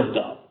character of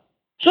God.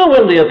 So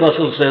when the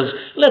apostle says,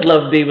 let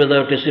love be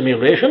without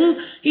dissimulation,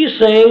 he's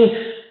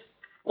saying,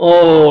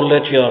 oh,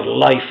 let your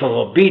life of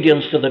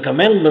obedience to the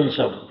commandments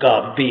of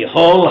God be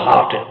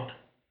wholehearted.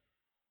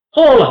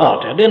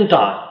 Wholehearted,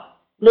 entire,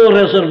 no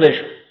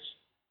reservations.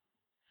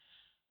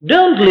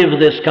 Don't live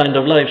this kind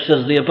of life,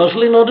 says the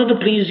apostle, in order to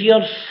please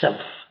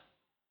yourself.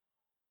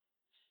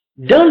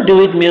 Don't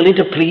do it merely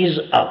to please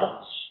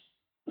others.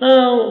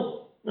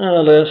 Now,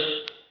 alas,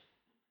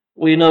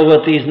 we know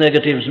what these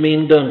negatives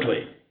mean, don't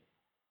we?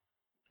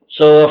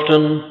 So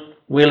often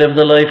we live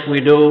the life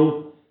we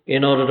do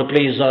in order to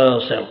please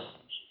ourselves,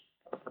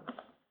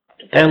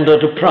 to pander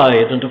to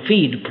pride and to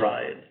feed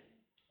pride.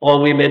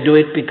 Or we may do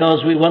it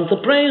because we want the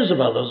praise of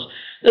others.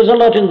 There's a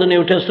lot in the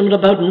New Testament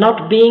about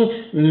not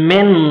being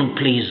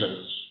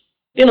men-pleasers.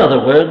 In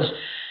other words,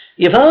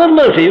 if our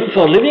motive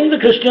for living the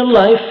Christian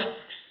life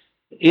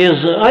is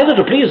either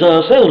to please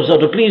ourselves or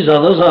to please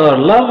others, our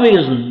love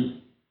is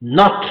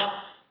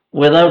not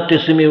without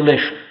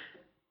dissimulation.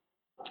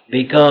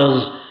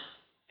 Because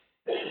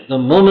the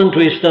moment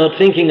we start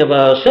thinking of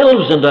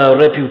ourselves and our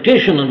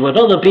reputation and what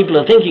other people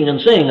are thinking and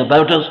saying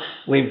about us,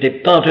 we've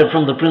departed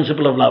from the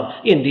principle of love.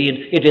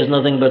 Indeed, it is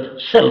nothing but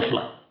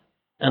self-love,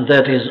 and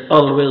that is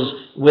always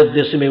with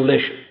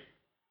dissimulation.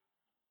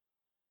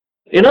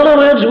 In other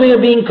words, we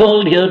are being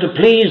called here to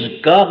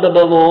please God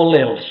above all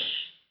else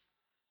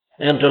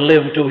and to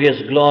live to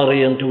his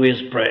glory and to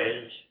his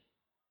praise.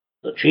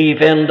 The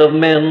chief end of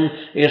men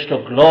is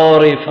to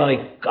glorify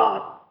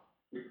God.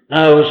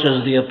 Now,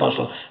 says the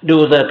apostle,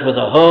 do that with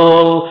the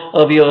whole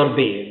of your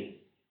being.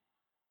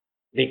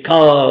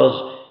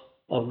 Because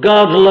of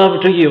God's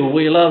love to you,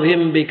 we love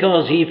him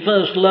because he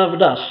first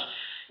loved us.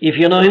 If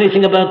you know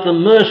anything about the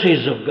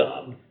mercies of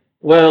God,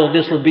 well,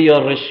 this will be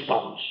your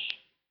response.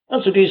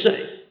 That's what he's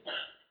saying.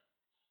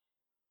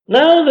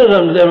 Now,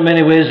 there are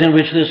many ways in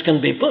which this can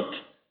be put.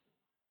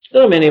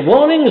 There are many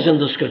warnings in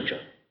the Scripture.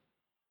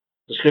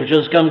 The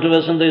Scriptures come to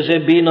us and they say,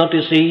 be not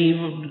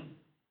deceived.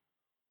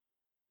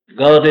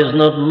 God is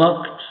not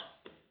mocked.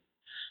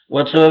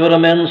 Whatsoever a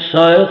man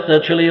soweth,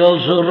 that shall he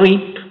also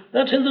reap.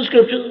 That's in the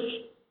Scriptures.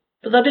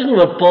 But that isn't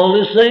what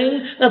Paul is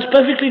saying. That's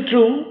perfectly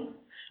true.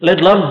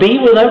 Let love be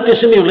without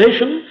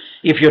dissimulation.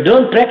 If you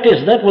don't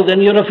practice that, well,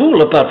 then you're a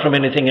fool apart from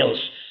anything else.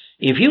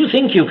 If you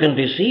think you can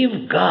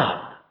deceive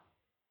God,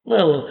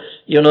 well,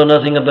 you know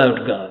nothing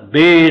about God.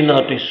 Be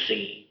not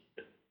deceived.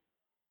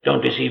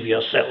 Don't deceive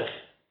yourself.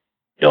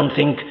 Don't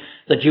think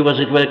that you, as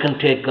it were, can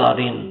take God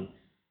in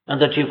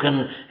and that you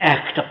can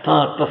act a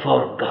part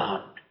before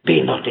God.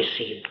 Be not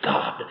deceived.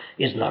 God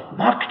is not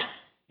mocked.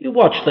 You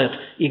watch that.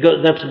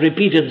 That's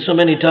repeated so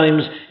many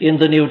times in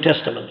the New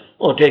Testament.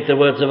 Or take the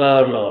words of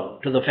our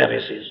Lord to the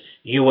Pharisees.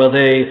 You are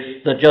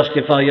they that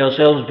justify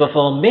yourselves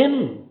before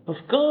men. Of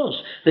course.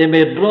 They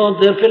made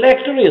broad their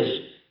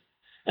phylacteries.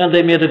 And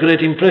they made a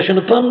great impression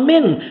upon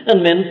men.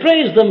 And men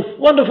praised them.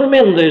 Wonderful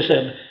men, they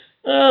said.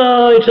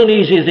 Oh, it's an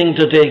easy thing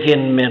to take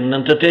in men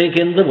and to take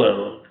in the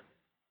world.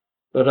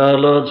 But our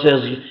Lord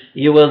says,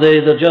 you are they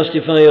that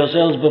justify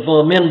yourselves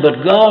before men,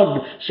 but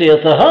God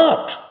seeth the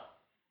heart.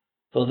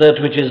 For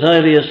that which is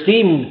highly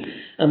esteemed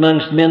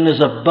amongst men is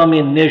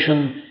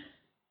abomination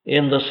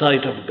in the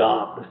sight of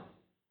God.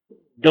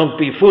 Don't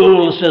be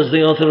fools, says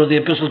the author of the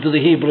Epistle to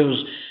the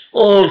Hebrews.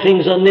 All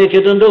things are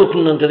naked and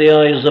open unto the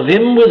eyes of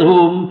him with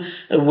whom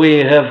we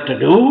have to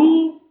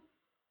do.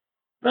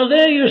 Well,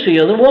 there you see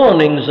are the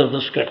warnings of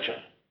the Scripture.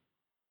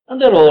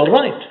 And they're all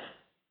right.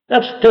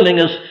 That's telling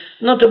us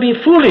not to be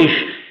foolish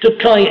to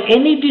try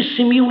any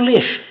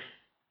dissimulation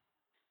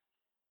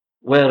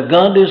where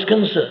God is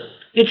concerned.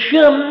 It's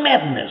sheer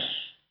madness.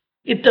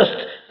 It just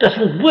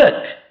doesn't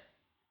work.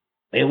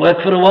 May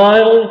work for a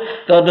while.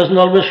 God doesn't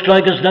always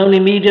strike us down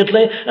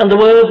immediately, and the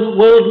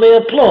world may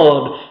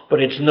applaud,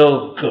 but it's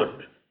no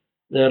good.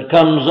 There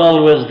comes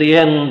always the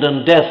end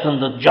and death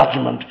and the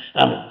judgment,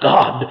 and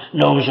God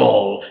knows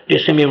all.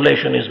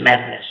 Dissimulation is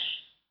madness.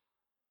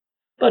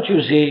 But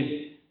you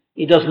see,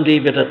 he doesn't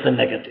leave it at the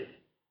negative.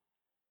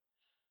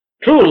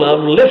 True love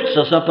lifts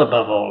us up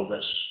above all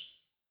this.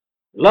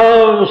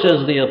 Love,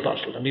 says the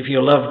apostle, and if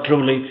you love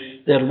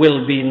truly, there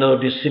will be no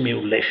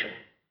dissimulation.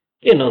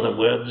 In other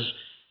words,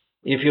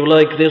 if you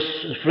like this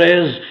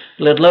phrase,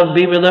 let love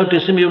be without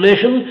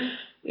dissimulation,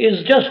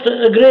 is just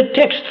a great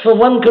text for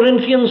 1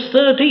 Corinthians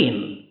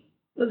 13.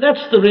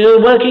 That's the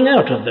real working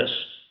out of this.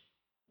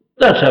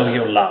 That's how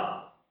you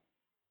love.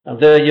 And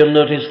there you'll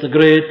notice the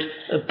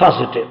great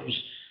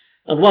positives.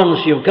 And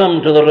once you've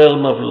come to the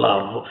realm of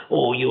love,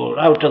 or you're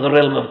out of the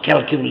realm of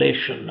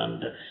calculation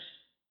and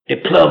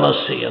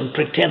diplomacy and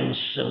pretense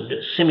and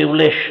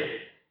simulation,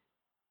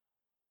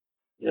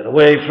 you're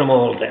away from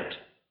all that.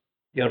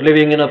 You're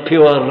living in a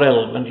pure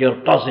realm, and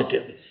you're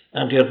positive,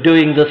 and you're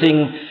doing the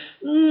thing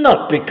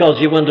not because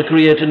you want to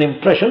create an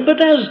impression,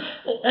 but as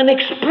an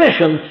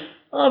expression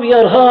of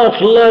your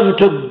heart's love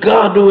to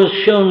God who has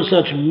shown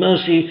such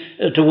mercy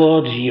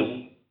towards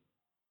you.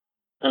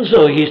 And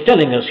so he's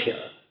telling us here,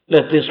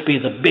 let this be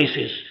the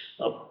basis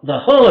of the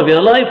whole of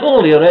your life,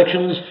 all your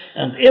actions,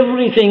 and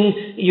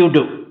everything you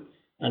do.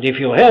 And if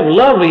you have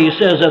love, he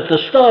says, at the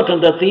start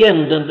and at the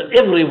end and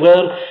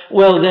everywhere,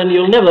 well, then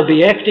you'll never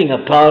be acting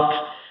a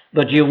part,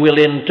 but you will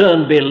in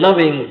turn be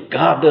loving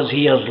God as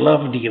he has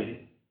loved you.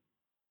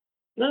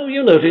 Now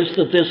you notice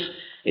that this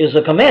is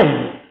a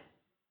command.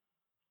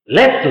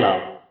 Let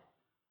love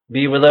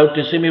be without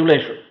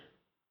dissimulation.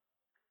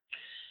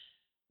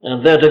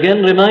 And that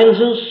again reminds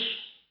us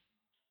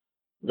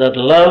that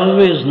love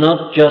is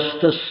not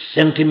just a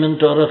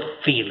sentiment or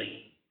a feeling.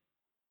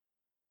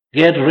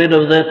 Get rid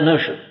of that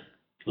notion.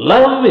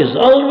 Love is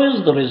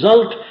always the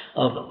result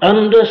of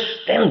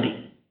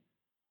understanding.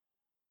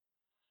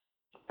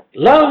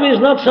 Love is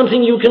not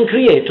something you can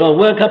create or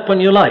work up when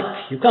you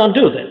like. You can't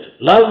do that.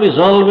 Love is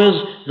always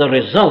the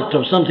result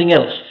of something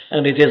else,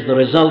 and it is the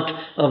result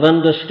of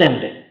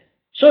understanding.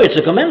 So it's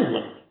a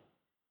commandment.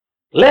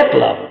 Let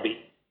love be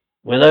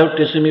without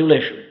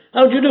dissimulation.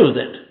 How do you do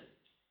that?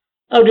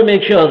 How do you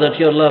make sure that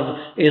your love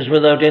is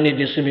without any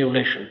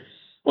dissimulation?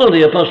 Well,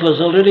 the apostle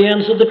has already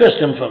answered the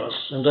question for us,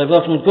 and I've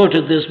often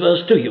quoted this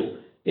verse to you.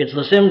 It's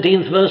the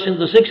 17th verse in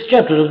the 6th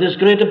chapter of this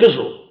great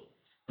epistle.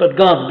 But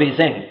God be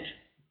thanked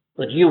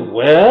that you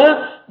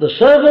were the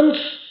servants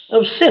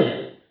of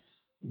sin,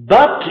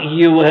 but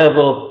you have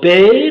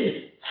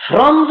obeyed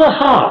from the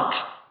heart.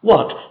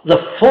 What?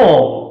 The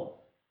form.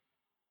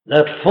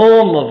 That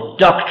form of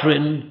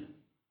doctrine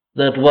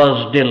that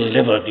was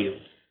delivered you.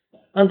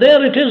 And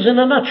there it is in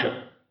a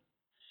nutshell.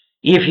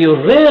 If you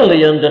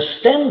really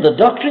understand the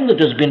doctrine that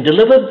has been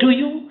delivered to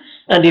you,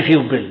 and if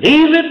you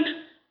believe it,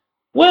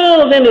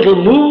 well, then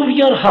it'll move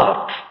your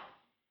heart,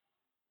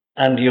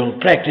 and you'll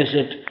practice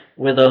it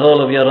with the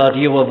whole of your heart.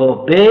 You have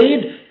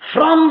obeyed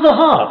from the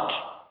heart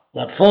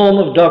that form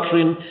of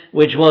doctrine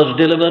which was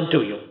delivered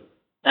to you.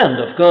 And,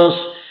 of course,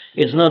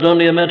 it's not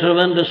only a matter of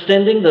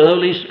understanding. The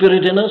Holy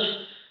Spirit in us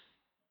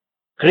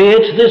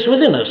creates this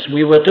within us.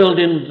 We were told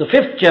in the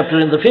 5th chapter,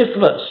 in the 5th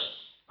verse,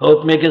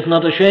 hope maketh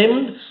not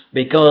ashamed,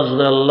 because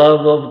the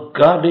love of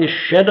God is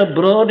shed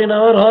abroad in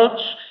our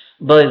hearts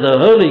by the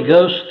Holy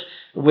Ghost,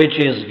 which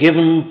is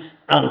given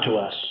unto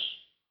us.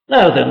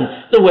 Now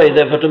then, the way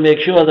therefore to make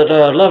sure that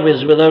our love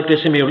is without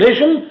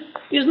dissimulation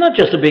is not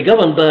just to be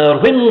governed by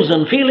our whims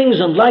and feelings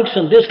and likes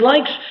and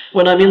dislikes.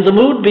 When I'm in the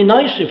mood, be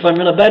nice. If I'm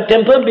in a bad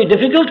temper, be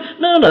difficult.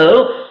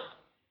 No.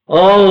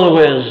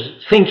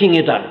 Always thinking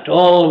it out,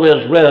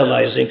 always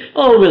realizing,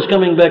 always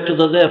coming back to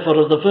the therefore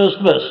of the first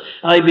verse.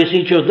 I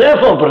beseech you,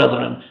 therefore,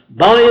 brethren,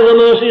 by the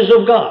mercies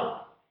of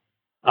God,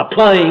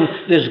 applying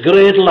this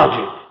great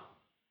logic,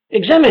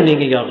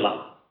 examining your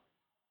love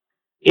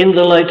in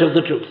the light of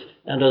the truth.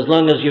 And as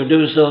long as you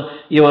do so,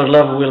 your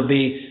love will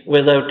be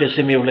without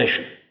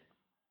dissimulation.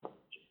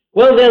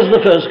 Well, there's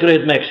the first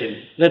great maxim.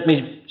 Let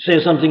me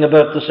say something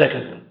about the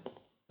second one.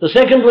 The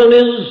second one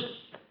is,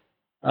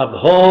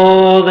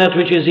 abhor that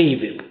which is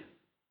evil.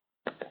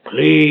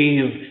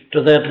 Cleave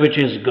to that which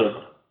is good.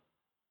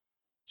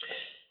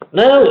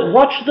 Now,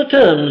 watch the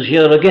terms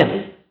here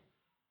again.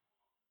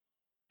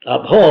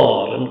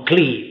 Abhor and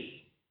cleave.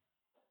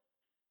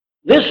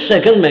 This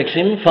second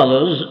maxim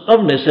follows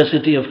of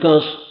necessity, of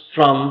course,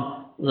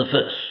 from the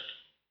first.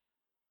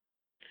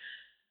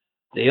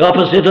 The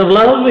opposite of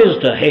love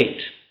is to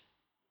hate.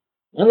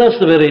 And that's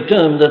the very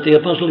term that the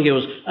apostle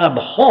used.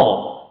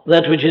 Abhor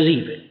that which is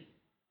evil.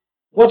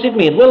 What's it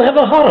mean? Well, have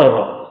a horror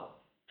of.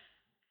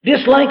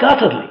 Dislike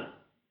utterly.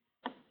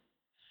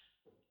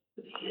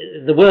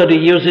 The word he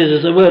uses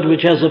is a word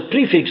which has a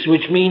prefix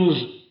which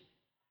means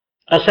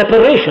a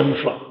separation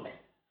from.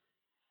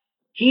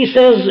 He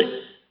says,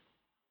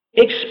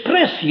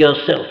 express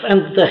yourself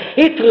and the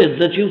hatred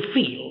that you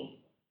feel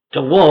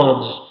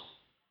towards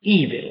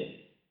evil.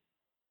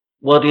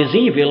 What is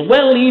evil?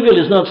 Well, evil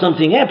is not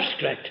something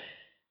abstract.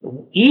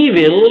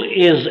 Evil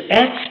is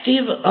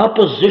active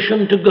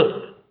opposition to good.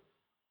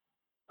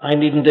 I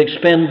needn't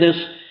expand this.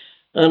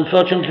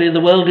 Unfortunately,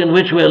 the world in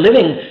which we're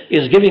living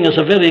is giving us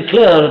a very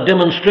clear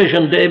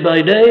demonstration day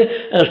by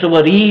day as to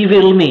what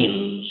evil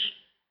means.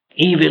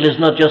 Evil is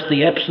not just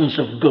the absence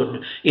of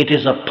good. It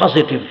is a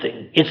positive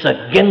thing. It's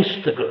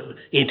against the good.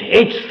 It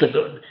hates the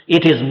good.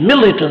 It is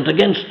militant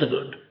against the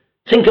good.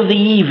 Think of the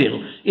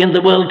evil in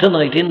the world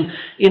tonight,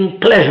 in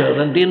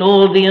pleasure and in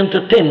all the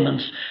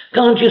entertainments.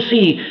 Can't you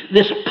see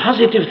this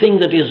positive thing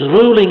that is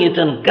ruling it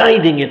and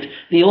guiding it,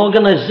 the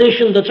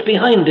organization that's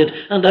behind it,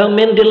 and how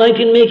men delight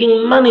in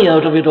making money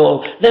out of it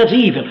all? That's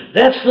evil.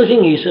 That's the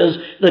thing, he says,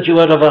 that you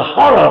are of a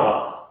horror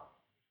of.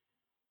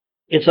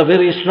 It's a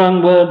very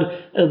strong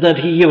word that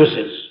he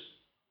uses.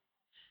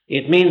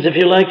 It means, if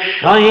you like,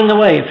 shying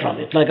away from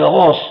it, like a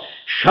horse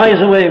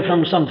shies away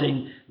from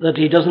something that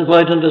he doesn't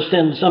quite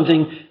understand,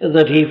 something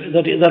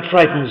that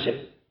frightens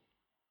him.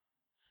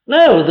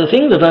 Now, the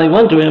thing that I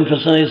want to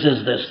emphasize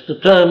is this. The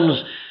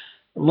terms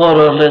more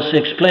or less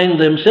explain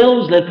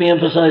themselves. Let me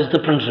emphasize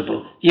the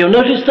principle. You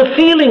notice the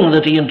feeling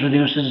that he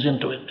introduces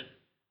into it.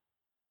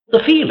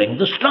 The feeling,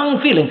 the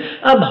strong feeling.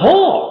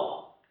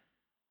 Abhor.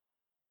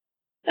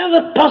 Have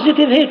a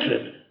positive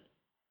hatred,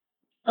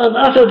 an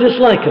utter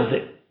dislike of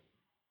them.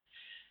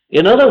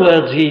 In other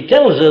words, he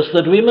tells us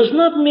that we must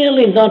not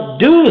merely not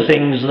do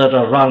things that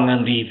are wrong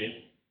and evil.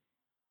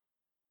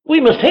 We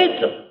must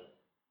hate them.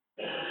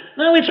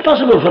 Now, it's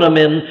possible for a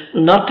man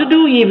not to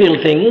do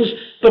evil things,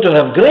 but to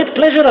have great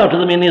pleasure out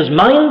of them in his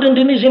mind and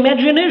in his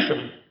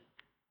imagination.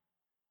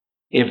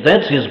 If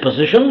that's his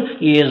position,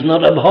 he is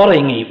not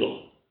abhorring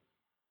evil.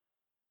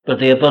 But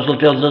the apostle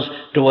tells us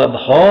to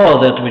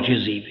abhor that which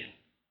is evil.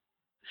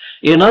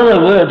 In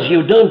other words,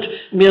 you don't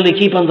merely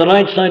keep on the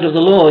right side of the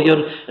law,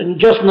 you're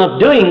just not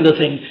doing the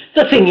thing.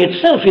 The thing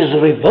itself is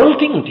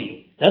revolting to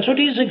you. That's what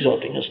he's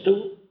exhorting us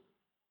to.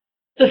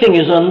 The thing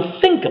is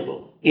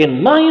unthinkable,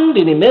 in mind,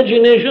 in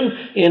imagination,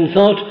 in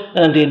thought,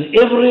 and in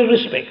every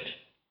respect.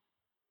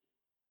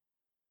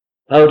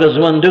 How does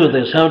one do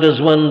this? How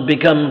does one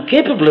become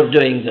capable of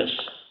doing this?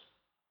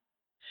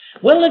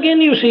 Well,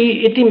 again, you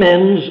see, it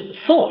demands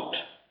thought.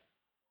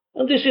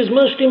 And this is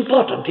most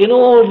important in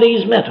all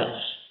these matters.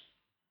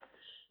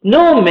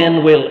 No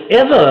man will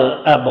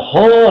ever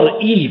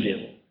abhor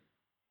evil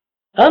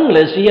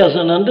unless he has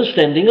an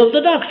understanding of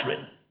the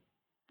doctrine.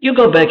 You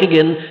go back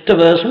again to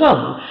verse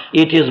 1.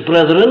 It is,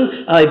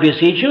 brethren, I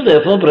beseech you,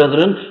 therefore,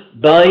 brethren,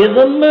 by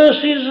the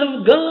mercies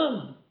of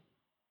God.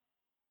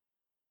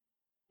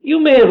 You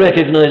may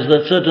recognize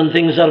that certain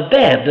things are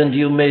bad, and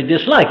you may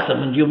dislike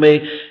them, and you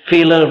may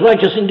feel a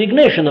righteous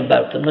indignation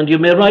about them, and you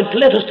may write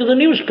letters to the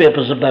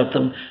newspapers about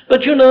them.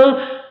 But you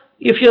know,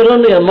 if you're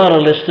only a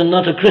moralist and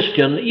not a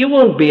Christian, you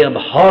won't be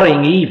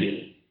abhorring evil.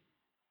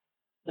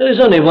 There is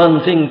only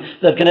one thing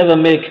that can ever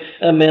make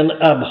a man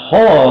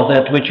abhor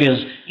that which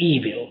is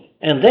evil,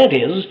 and that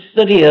is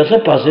that he has a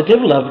positive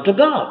love to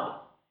God.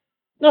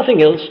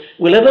 Nothing else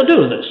will ever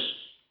do this.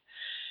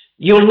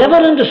 You'll never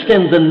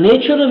understand the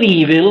nature of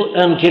evil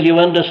until you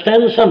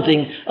understand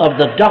something of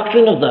the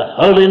doctrine of the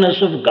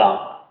holiness of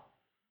God.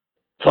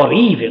 For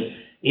evil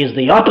is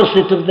the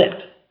opposite of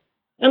that.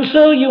 And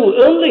so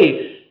you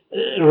only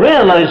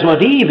realize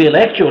what evil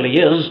actually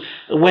is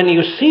when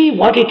you see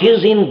what it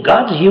is in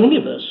God's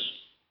universe.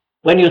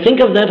 When you think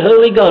of that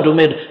holy God who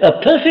made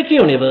a perfect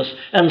universe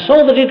and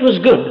saw that it was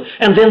good,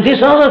 and then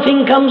this other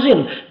thing comes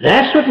in,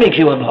 that's what makes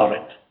you abhor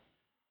it.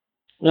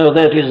 No,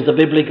 that is the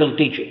biblical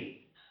teaching.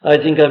 I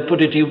think I've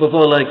put it to you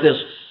before like this.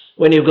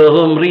 When you go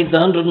home, read the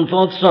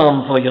 104th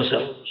Psalm for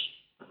yourselves.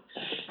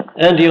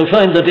 And you'll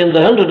find that in the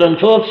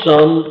 104th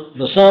Psalm,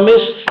 the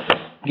psalmist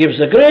gives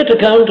a great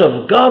account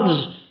of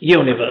God's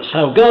universe,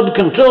 how God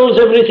controls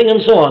everything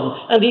and so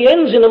on. And he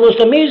ends in a most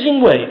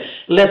amazing way.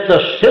 Let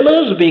the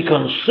sinners be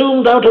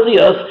consumed out of the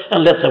earth,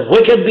 and let the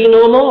wicked be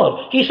no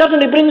more. He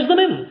suddenly brings them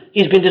in.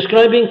 He's been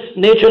describing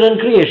nature and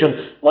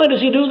creation. Why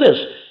does he do this?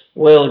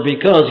 Well,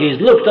 because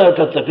he's looked out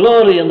at the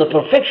glory and the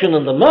perfection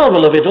and the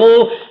marvel of it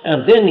all,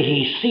 and then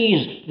he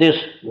sees this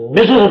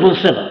miserable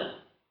sinner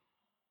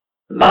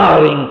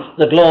marring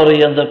the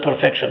glory and the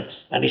perfection.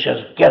 And he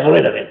says, get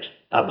rid of it,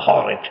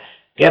 abhor it,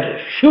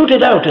 shoot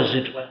it out, as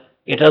it were.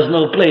 It has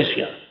no place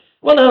here.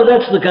 Well, now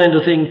that's the kind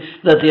of thing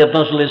that the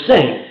apostle is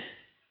saying.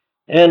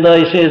 And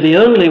I say the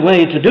only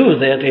way to do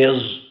that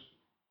is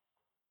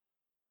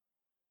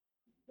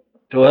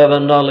to have a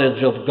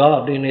knowledge of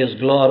God in his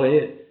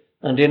glory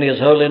and in his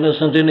holiness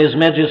and in his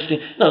majesty.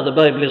 Now, the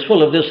Bible is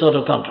full of this sort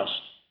of contrast.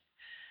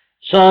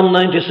 Psalm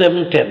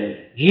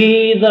 97:10,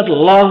 ye that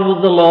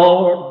love the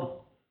Lord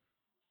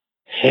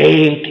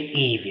hate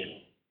evil.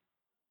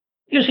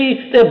 You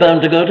see, they're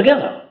bound to go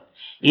together.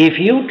 If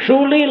you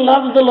truly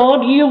love the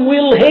Lord, you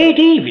will hate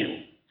evil.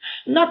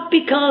 Not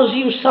because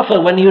you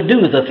suffer when you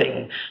do the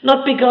thing,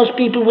 not because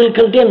people will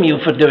condemn you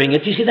for doing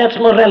it. You see, that's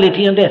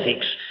morality and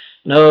ethics.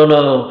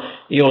 No.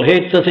 You'll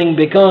hate the thing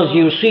because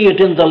you see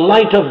it in the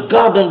light of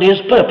God and his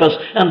purpose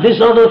and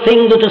this other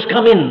thing that has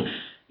come in.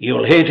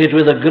 You'll hate it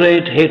with a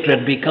great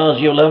hatred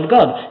because you love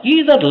God.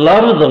 Ye that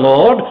love the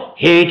Lord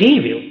hate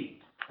evil.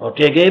 Or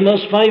take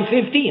Amos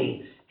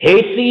 5:15.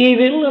 Hate the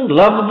evil and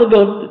love the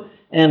good,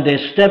 and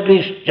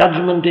establish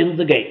judgment in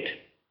the gate.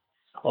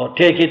 Or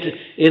take it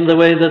in the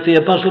way that the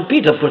Apostle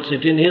Peter puts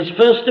it in his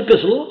first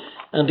epistle,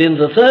 and in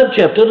the 3rd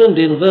chapter, and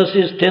in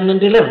verses 10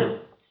 and 11.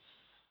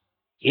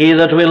 He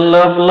that will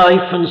love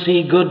life and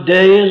see good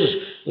days,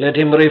 let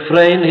him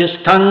refrain his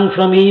tongue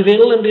from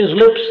evil, and his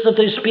lips that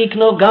they speak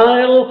no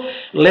guile.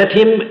 Let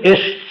him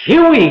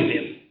eschew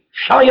evil,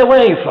 shy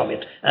away from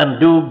it, and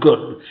do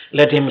good.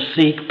 Let him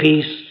seek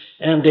peace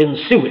and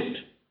ensue it.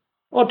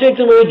 Or take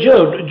the way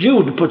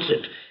Jude puts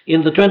it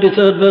in the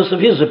 23rd verse of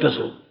his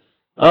epistle.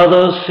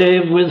 Others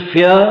save with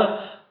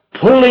fear,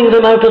 pulling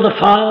them out of the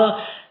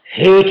fire,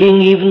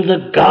 hating even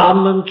the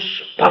garment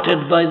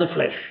spotted by the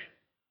flesh.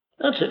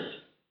 That's it.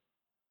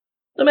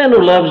 The man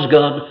who loves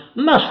God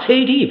must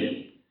hate evil.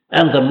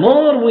 And the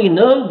more we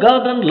know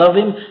God and love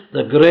Him,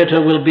 the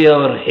greater will be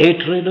our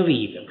hatred of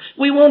evil.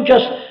 We won't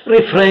just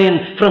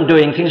refrain from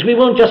doing things. We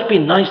won't just be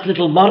nice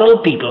little moral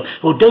people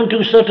who don't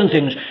do certain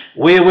things.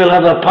 We will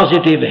have a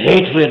positive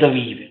hatred of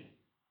evil.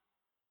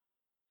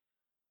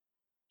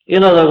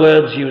 In other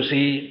words, you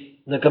see,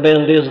 the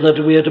command is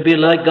that we are to be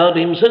like God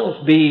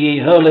Himself. Be ye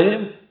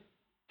holy,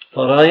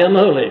 for I am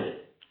holy.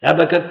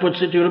 Habakkuk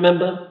puts it, you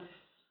remember?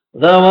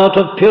 Thou art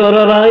of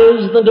purer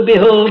eyes than to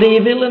behold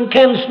evil, and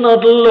canst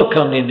not look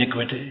on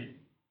iniquity.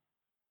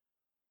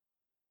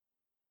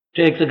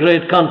 Take the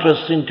great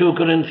contrast in 2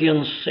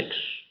 Corinthians 6.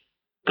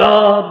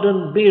 God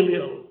and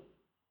Belial,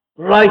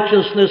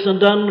 righteousness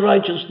and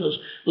unrighteousness,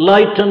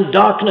 light and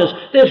darkness.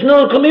 There's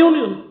no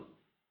communion.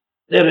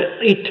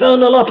 They're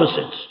eternal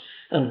opposites.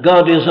 And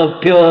God is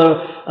of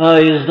purer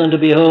eyes than to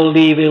behold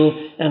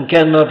evil, and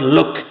cannot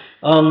look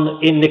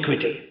on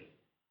iniquity.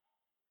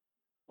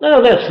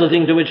 Now that's the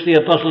thing to which the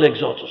apostle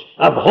exhorts us.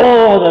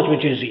 Abhor that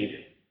which is evil.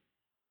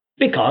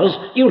 Because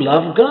you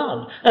love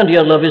God, and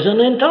your love is an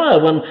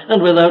entire one,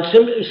 and without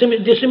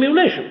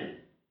dissimulation.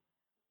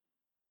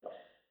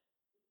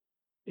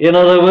 In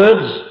other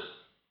words,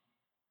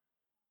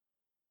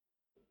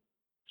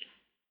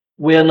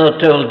 we are not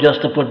told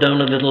just to put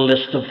down a little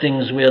list of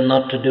things we are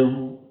not to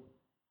do.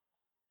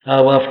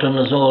 How often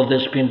has all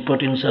this been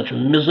put in such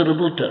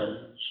miserable terms?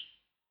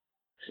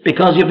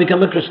 Because you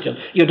become a Christian,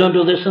 you don't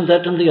do this and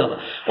that and the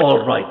other.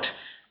 All right,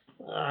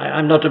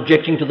 I'm not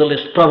objecting to the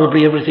list.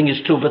 Probably everything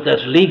is true, but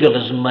that's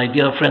legalism, my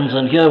dear friends,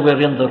 and here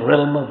we're in the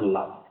realm of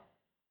love.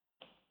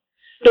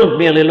 Don't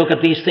merely look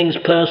at these things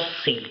per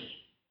se.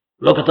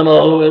 Look at them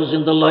always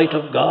in the light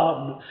of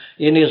God,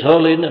 in His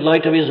holy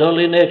light of His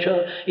holy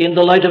nature, in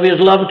the light of His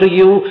love to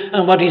you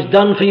and what He's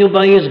done for you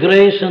by His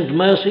grace and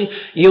mercy.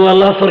 Your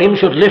love for Him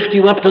should lift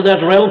you up to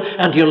that realm,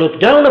 and you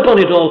look down upon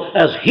it all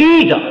as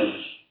He does.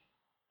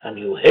 And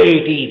you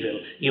hate evil,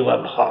 you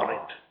abhor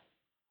it.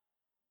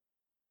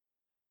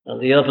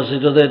 And the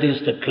opposite of that is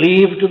to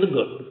cleave to the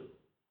good.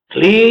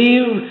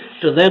 Cleave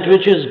to that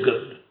which is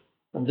good.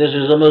 And this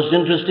is a most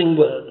interesting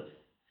word.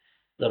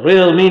 The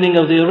real meaning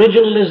of the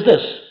original is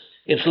this.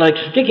 It's like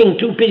sticking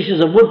two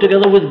pieces of wood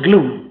together with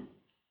glue.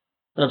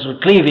 That's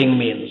what cleaving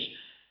means.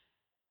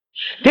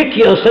 Stick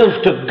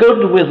yourself to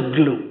good with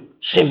glue.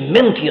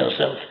 Cement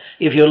yourself,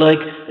 if you like,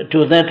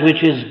 to that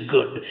which is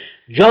good.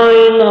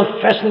 Join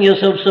or fasten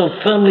yourself so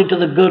firmly to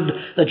the good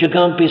that you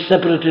can't be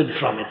separated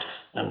from it.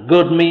 And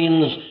good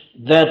means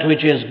that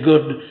which is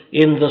good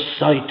in the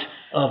sight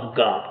of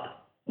God.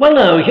 Well,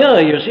 now, here,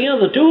 you see, are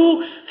the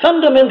two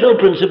fundamental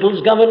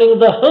principles governing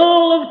the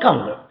whole of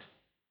conduct.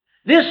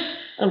 This,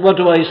 and what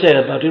do I say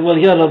about it? Well,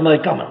 here are my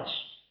comments.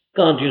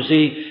 Can't you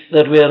see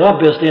that we are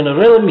obviously in a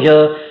realm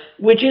here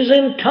which is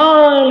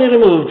entirely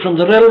removed from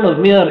the realm of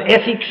mere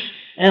ethics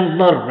and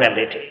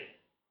morality?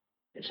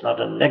 It's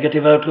not a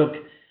negative outlook.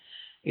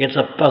 It's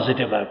a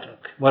positive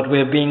outlook. What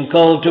we're being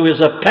called to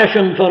is a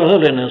passion for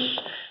holiness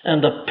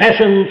and a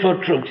passion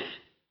for truth.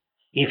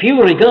 If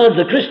you regard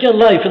the Christian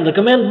life and the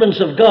commandments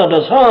of God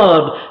as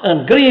hard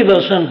and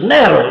grievous and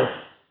narrow,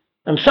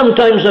 and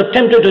sometimes are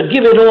tempted to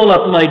give it all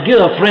up, my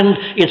dear friend,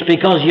 it's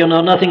because you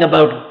know nothing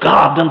about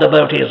God and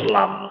about His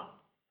love.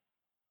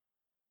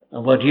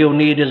 And what you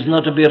need is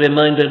not to be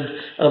reminded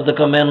of the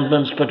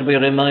commandments, but to be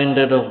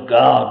reminded of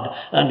God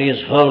and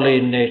His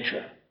holy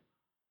nature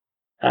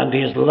and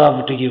His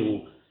love to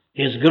you,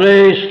 His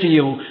grace to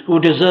you, who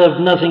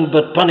deserved nothing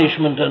but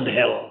punishment and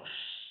hell.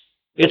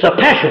 It's a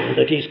passion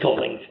that He's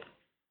calling for.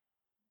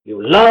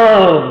 You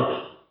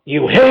love,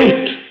 you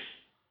hate.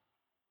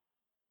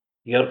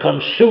 You're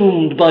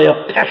consumed by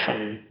a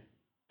passion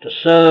to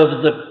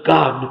serve the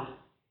God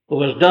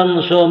who has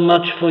done so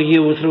much for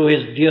you through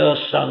His dear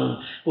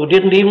Son, who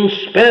didn't even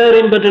spare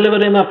Him but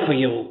delivered Him up for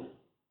you.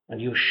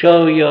 And you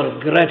show your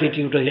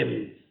gratitude to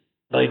Him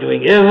by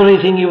doing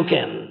everything you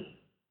can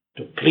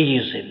to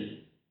please Him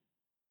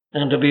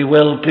and to be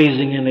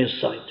well-pleasing in His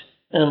sight.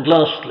 And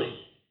lastly,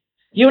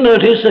 you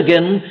notice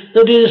again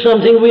that it is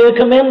something we are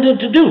commanded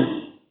to do.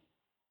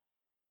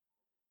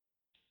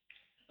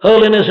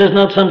 Holiness is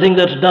not something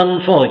that's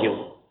done for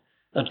you.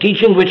 A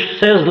teaching which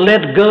says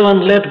let go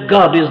and let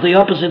God is the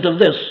opposite of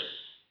this.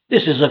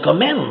 This is a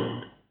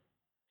command.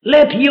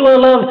 Let your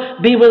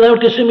love be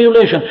without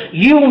dissimulation.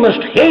 You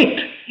must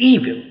hate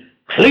evil.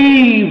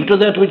 Cleave to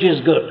that which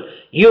is good.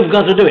 You've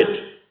got to do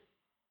it.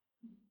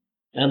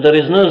 And there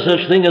is no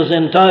such thing as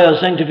entire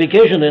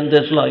sanctification in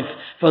this life,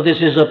 for this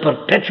is a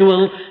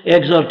perpetual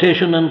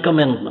exhortation and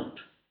commandment.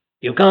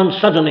 You can't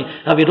suddenly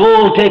have it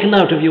all taken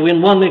out of you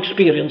in one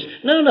experience.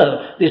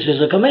 No, this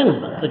is a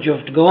commandment that you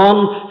have to go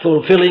on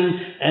fulfilling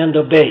and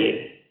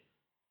obeying.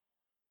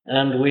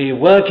 And we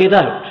work it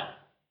out.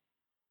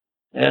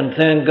 And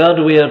thank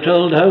God we are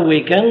told how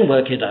we can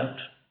work it out.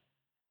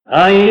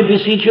 I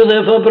beseech you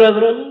therefore,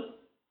 brethren,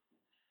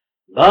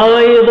 by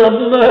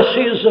the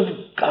mercies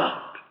of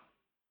God,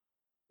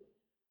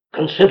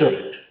 consider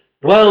it,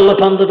 dwell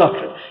upon the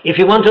doctrine. If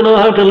you want to know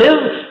how to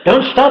live,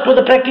 don't start with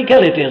the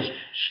practicalities.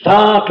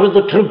 Start with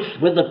the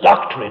truth, with the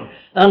doctrine.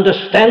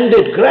 Understand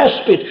it,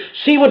 grasp it,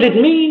 see what it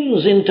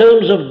means in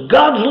terms of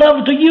God's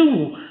love to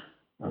you.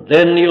 And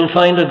then you'll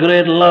find a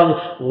great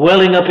love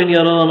welling up in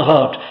your own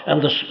heart,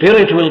 and the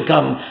Spirit will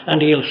come,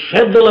 and He'll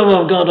shed the love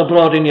of God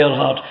abroad in your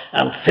heart,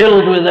 and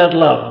filled with that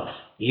love,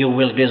 you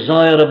will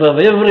desire above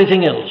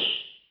everything else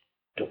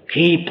to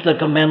keep the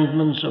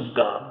commandments of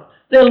God.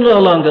 They'll no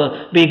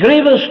longer be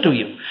grievous to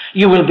you.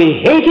 You will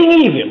be hating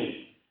evil,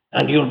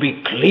 and you'll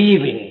be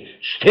cleaving,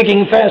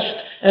 sticking fast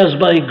as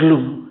by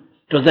glue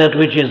to that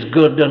which is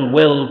good and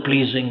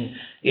well-pleasing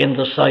in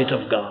the sight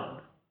of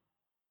God.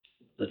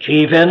 The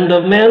chief end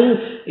of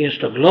men is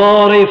to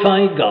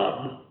glorify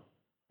God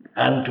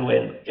and to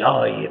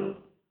enjoy Him,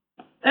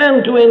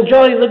 and to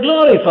enjoy the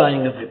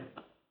glorifying of Him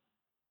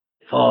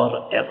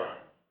forever.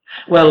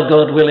 Well,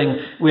 God willing,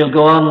 we'll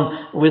go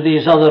on with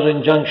these other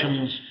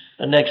injunctions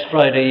next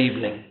Friday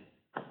evening.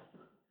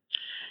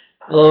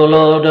 O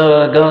Lord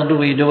our God,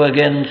 we do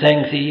again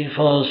thank Thee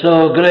for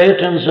so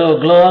great and so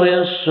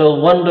glorious, so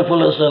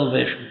wonderful a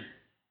salvation.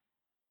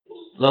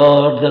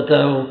 Lord, that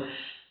Thou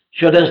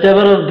shouldest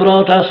ever have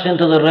brought us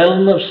into the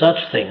realm of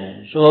such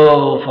things.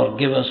 Oh,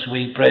 forgive us,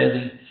 we pray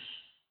Thee,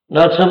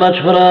 not so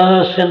much for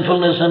our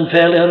sinfulness and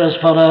failure as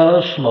for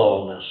our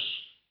smallness,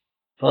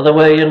 for the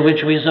way in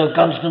which we so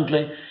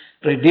constantly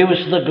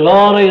reduce the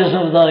glories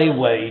of Thy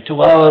way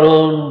to our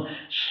own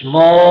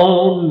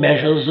small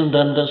measures and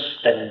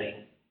understanding.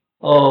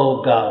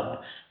 O God,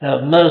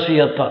 have mercy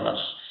upon us.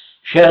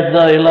 Shed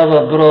Thy love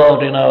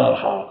abroad in our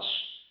hearts.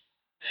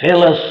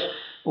 Fill us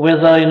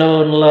with Thine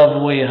own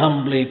love, we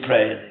humbly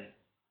pray Thee,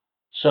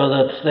 so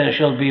that there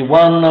shall be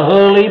one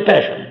holy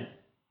passion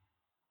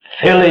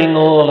filling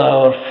all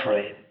our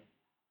frame,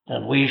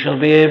 and we shall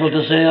be able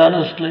to say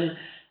honestly,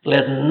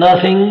 let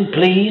nothing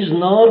please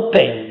nor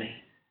pain me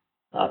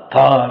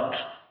apart,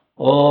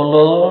 O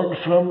Lord,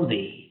 from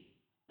Thee.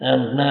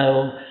 And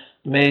now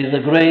may the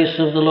grace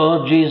of the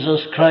Lord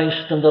Jesus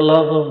Christ and the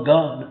love of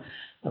God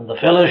and the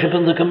fellowship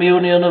and the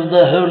communion of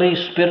the Holy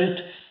Spirit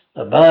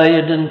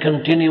abide and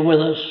continue with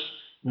us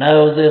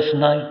now this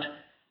night,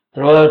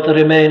 throughout the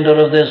remainder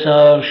of this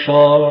our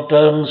short,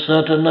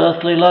 uncertain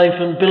earthly life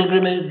and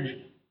pilgrimage,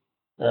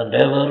 and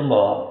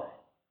evermore.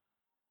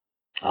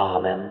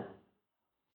 Amen.